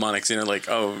almost like mnemonics. Like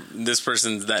this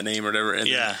person's that name or whatever. And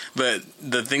but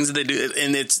the things that they do,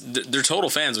 and they're total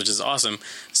fans, which is awesome.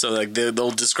 So like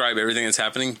they'll describe everything that's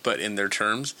happening, but in their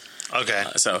terms. Okay,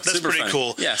 so that's super pretty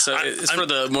cool. Yeah, so it's for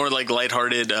the more like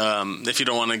lighthearted. If you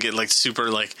don't want to get like super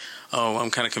like, oh,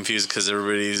 I'm kind of confused because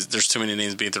there's too many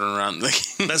names being thrown around.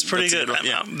 That's pretty good.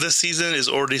 This season is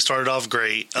already started off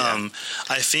great. Yeah.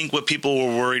 I think what people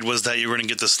were worried was that you were going to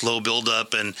get the slow build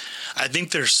up, and I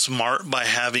think they're smart by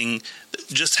having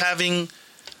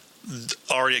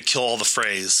Arya kill all the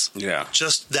Freys. Yeah,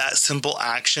 just that simple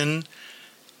action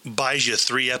buys you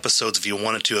 3 episodes if you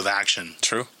wanted to of action.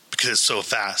 True. Because it's so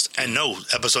fast. And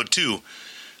episode 2,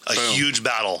 huge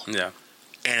battle. Yeah.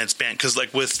 And it's banned. Because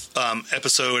like with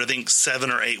episode, I think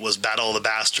 7 or 8 was Battle of the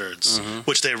Bastards,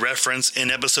 which they reference in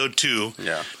episode 2.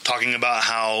 Yeah. Talking about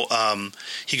how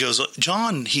he goes,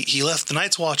 Jon, he left the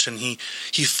Night's Watch and he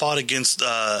fought against,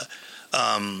 I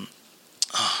can't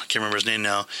remember his name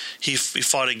now. He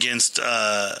fought against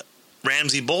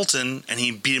Ramsay Bolton, and he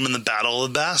beat him in the Battle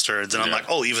of the Bastards. And I'm like,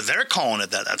 oh, even they're calling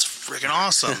it that. That's freaking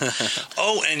awesome.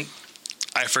 Oh, and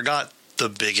I forgot the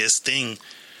biggest thing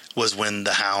was when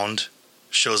the Hound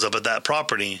shows up at that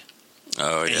property.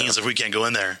 Oh, yeah. And he's like, we can't go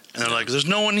in there. And they're like, there's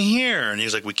no one here. And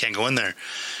he's like, we can't go in there.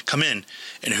 Come in.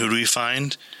 And who do we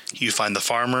find? You find the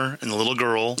farmer and the little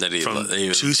girl from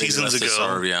 2 seasons ago.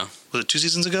 Starve, yeah. Was it 2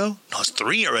 seasons ago? No, it's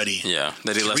 3 already. Yeah,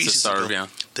 that he left to starve, yeah.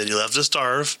 That he left to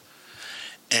starve.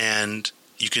 And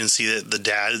you can see that the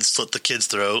dad slit the kid's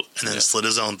throat and then slit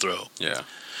his own throat. Yeah.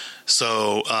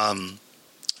 So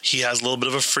he has a little bit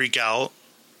of a freak out.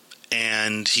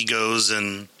 And he goes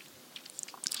and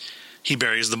he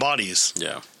buries the bodies.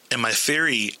 Yeah. And my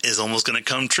theory is almost going to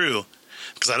come true.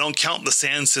 Because I don't count the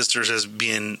Sand Sisters as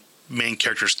being main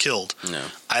characters killed. No.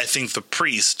 I think the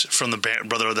priest from the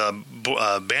brother of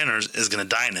the Banners is going to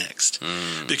die next.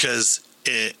 Because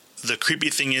the creepy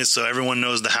thing is, so everyone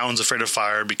knows the Hound's afraid of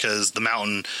fire because the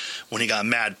Mountain, when he got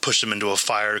mad, pushed him into a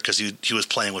fire because he was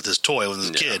playing with his toy with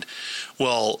his kid.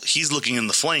 Well, he's looking in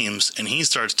the flames and he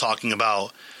starts talking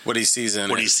about what he sees from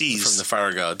the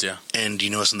fire gods. Yeah. And do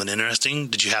you know something interesting?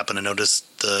 Did you happen to notice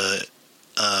the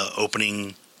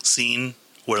opening scene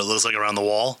where it looks like around the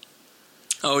wall?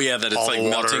 Oh yeah, that it's all like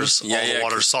melting. All the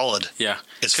water's solid. Yeah,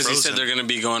 it's because he said they're going to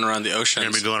be going around the oceans. They're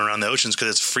going to be going around the oceans because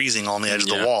it's freezing on the edge of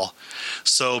the wall.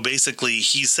 So basically,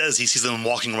 he says he sees them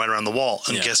walking right around the wall,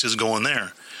 and guess who's going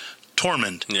there?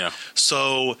 Tormund. Yeah.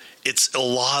 So it's a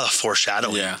lot of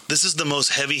foreshadowing. Yeah. This is the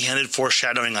most heavy-handed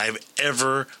foreshadowing I've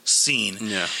ever seen.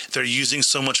 Yeah. They're using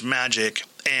so much magic,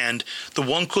 and the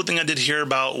one cool thing I did hear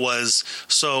about was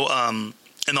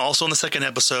and also in the second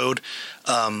episode.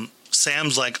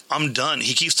 Sam's like, I'm done.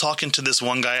 He keeps talking to this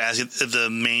one guy as the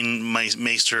main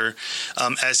maester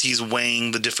as he's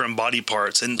weighing the different body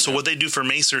parts. And so what they do for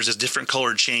maesters is different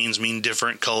colored chains mean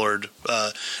different colored,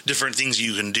 different things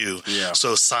you can do. Yeah.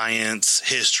 So science,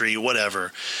 history,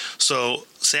 whatever. So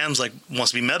Sam's like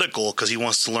wants to be medical because he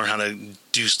wants to learn how to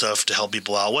do stuff to help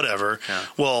people out, whatever. Yeah.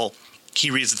 Well, he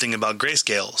reads the thing about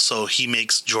grayscale, so he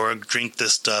makes Jorah drink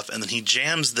this stuff, and then he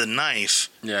jams the knife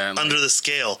under the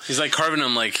scale. He's like carving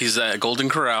him like he's at Golden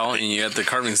Corral, and you at the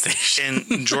carving station.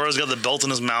 And Jorah's got the belt in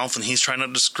his mouth, and he's trying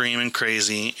not to scream and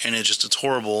crazy, and it's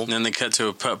horrible. And then they cut to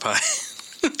a pot pie.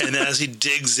 And as he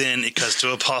digs in, it cuts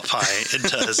to a pot pie.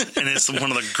 It does, and it's one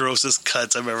of the grossest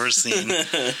cuts I've ever seen.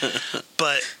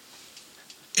 But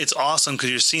it's awesome because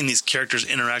you're seeing these characters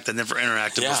interact that never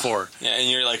interacted before. Yeah, and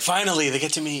you're like, finally, they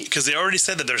get to meet. Because they already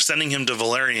said that they're sending him to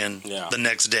Valerian the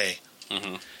next day.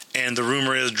 Mm-hmm. And the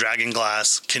rumor is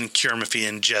Dragonglass can cure him if he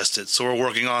ingests it. So we're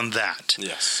working on that.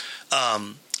 Yes.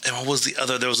 And what was the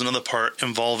other? There was another part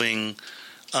involving...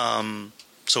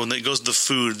 so when it goes to the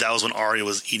food, that was when Arya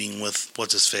was eating with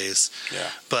what's-his-face. Yeah.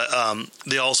 But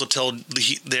they also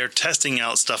they're testing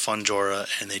out stuff on Jorah,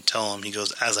 and they tell him, he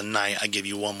goes, as a knight, I give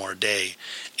you one more day.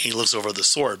 And he looks over the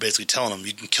sword, basically telling him,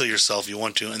 you can kill yourself if you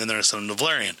want to, and then they're going to send him to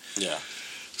Valerian. Yeah.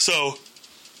 So,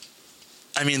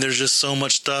 I mean, there's just so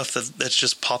much stuff that's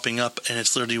just popping up, and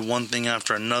it's literally one thing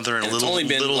after another, and it's only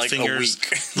been like fingers, a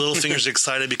week. little fingers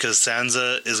excited because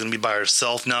Sansa is going to be by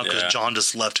herself now because Jon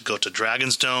just left to go to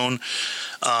Dragonstone.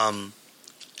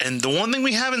 And the one thing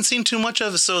we haven't seen too much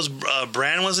of is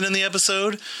Bran wasn't in the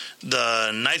episode.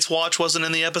 The Night's Watch wasn't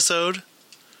in the episode.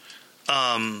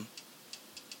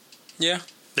 Yeah.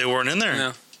 They weren't in there.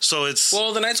 No. So it's...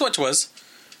 Well, the Night's Watch was.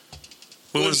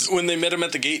 When they met him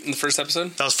at the gate in the first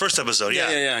episode? That was first episode,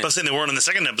 yeah. But I'm saying they weren't in the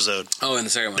second episode. Oh, in the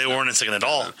second one. They weren't in the second at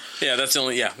all. Yeah, that's the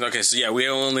only... Yeah, okay, so yeah, we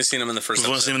only seen him in the first episode.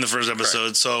 We've only seen him in the first episode,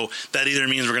 right. So that either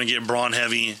means we're going to get Bronn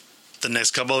heavy the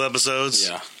next couple of episodes.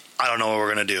 Yeah. I don't know what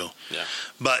we're going to do. Yeah.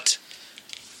 But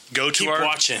keep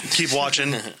watching. Keep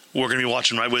watching. We're going to be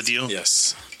watching right with you.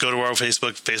 Yes. Go to our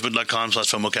Facebook,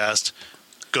 facebook.com/FOMOcast.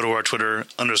 Go to our Twitter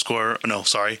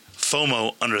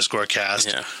FOMO_cast.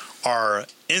 Yeah. Our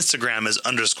Instagram is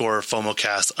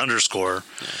 _FOMOcast_.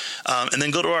 Yeah. And then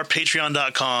go to our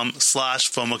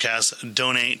patreon.com/FOMOcast.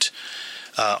 Donate.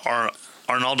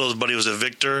 Arnaldo's buddy was a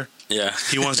Victor. Yeah.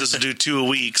 He wants us to do 2 a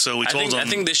week, so we told him. I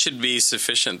think this should be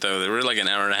sufficient, though. We're like an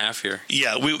hour and a half here.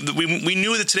 Yeah, we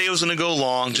knew that today was going to go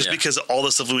long just because of all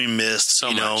the stuff that we missed.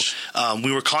 So much.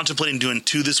 We were contemplating doing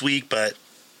 2 this week, but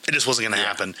it just wasn't going to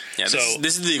happen. Yeah, so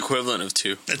this is the equivalent of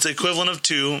 2. It's the equivalent of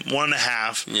 2,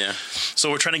 1.5. Yeah. So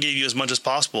we're trying to give you as much as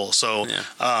possible. So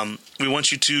we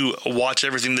want you to watch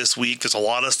everything this week. There's a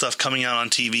lot of stuff coming out on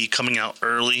TV, coming out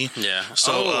early. Yeah.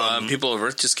 So People of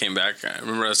Earth just came back. I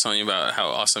remember I was telling you about how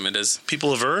awesome it is.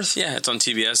 People of Earth? Yeah, it's on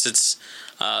TBS. It's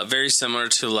very similar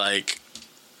to like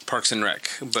Parks and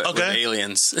Rec, but with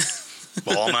aliens.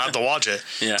 Well, I'm going to have to watch it.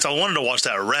 Yeah. So I wanted to watch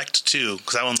that Wrecked, too,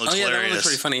 because that one looks hilarious. That one looks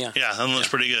pretty funny, Yeah, that one looks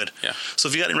pretty good. Yeah. So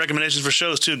if you got any recommendations for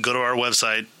shows, too, go to our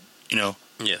website,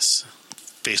 Yes.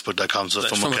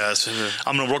 Facebook.com/FOMOcast.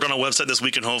 I'm going to work on a website this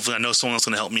week, and hopefully I know someone's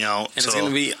going to help me out. And it's going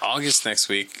to be August next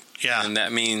week. Yeah. And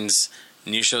that means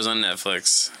New shows on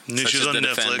Netflix. New shows on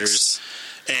Netflix. Defenders.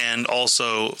 And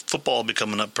also football will be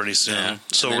coming up pretty soon. Yeah.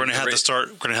 So we're gonna have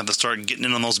to start getting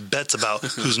in on those bets about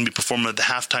who's gonna be performing at the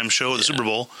halftime show of the Super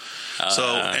Bowl.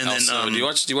 Do you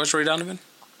watch Ray Donovan?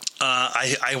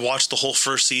 I watched the whole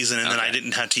first season, and then I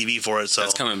didn't have TV for it. So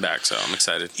that's coming back, so I'm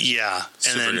excited. Yeah,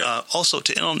 and then also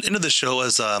to end of the show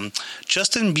is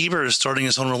Justin Bieber is starting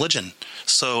his own religion.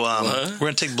 So we're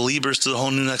gonna take Beliebers to the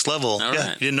whole new next level. All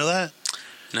right. You didn't know that?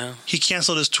 No. He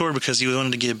canceled his tour because he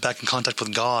wanted to get back in contact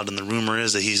with God, and the rumor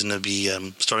is that he's going to be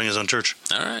starting his own church.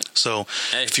 All right. So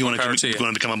if you want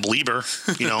to become a believer,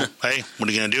 hey, what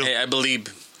are you going to do? Hey, I believe.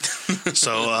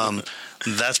 So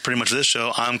that's pretty much this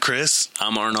show. I'm Chris.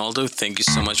 I'm Arnaldo. Thank you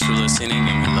so much for listening,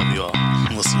 and we love you all.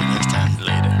 We'll see you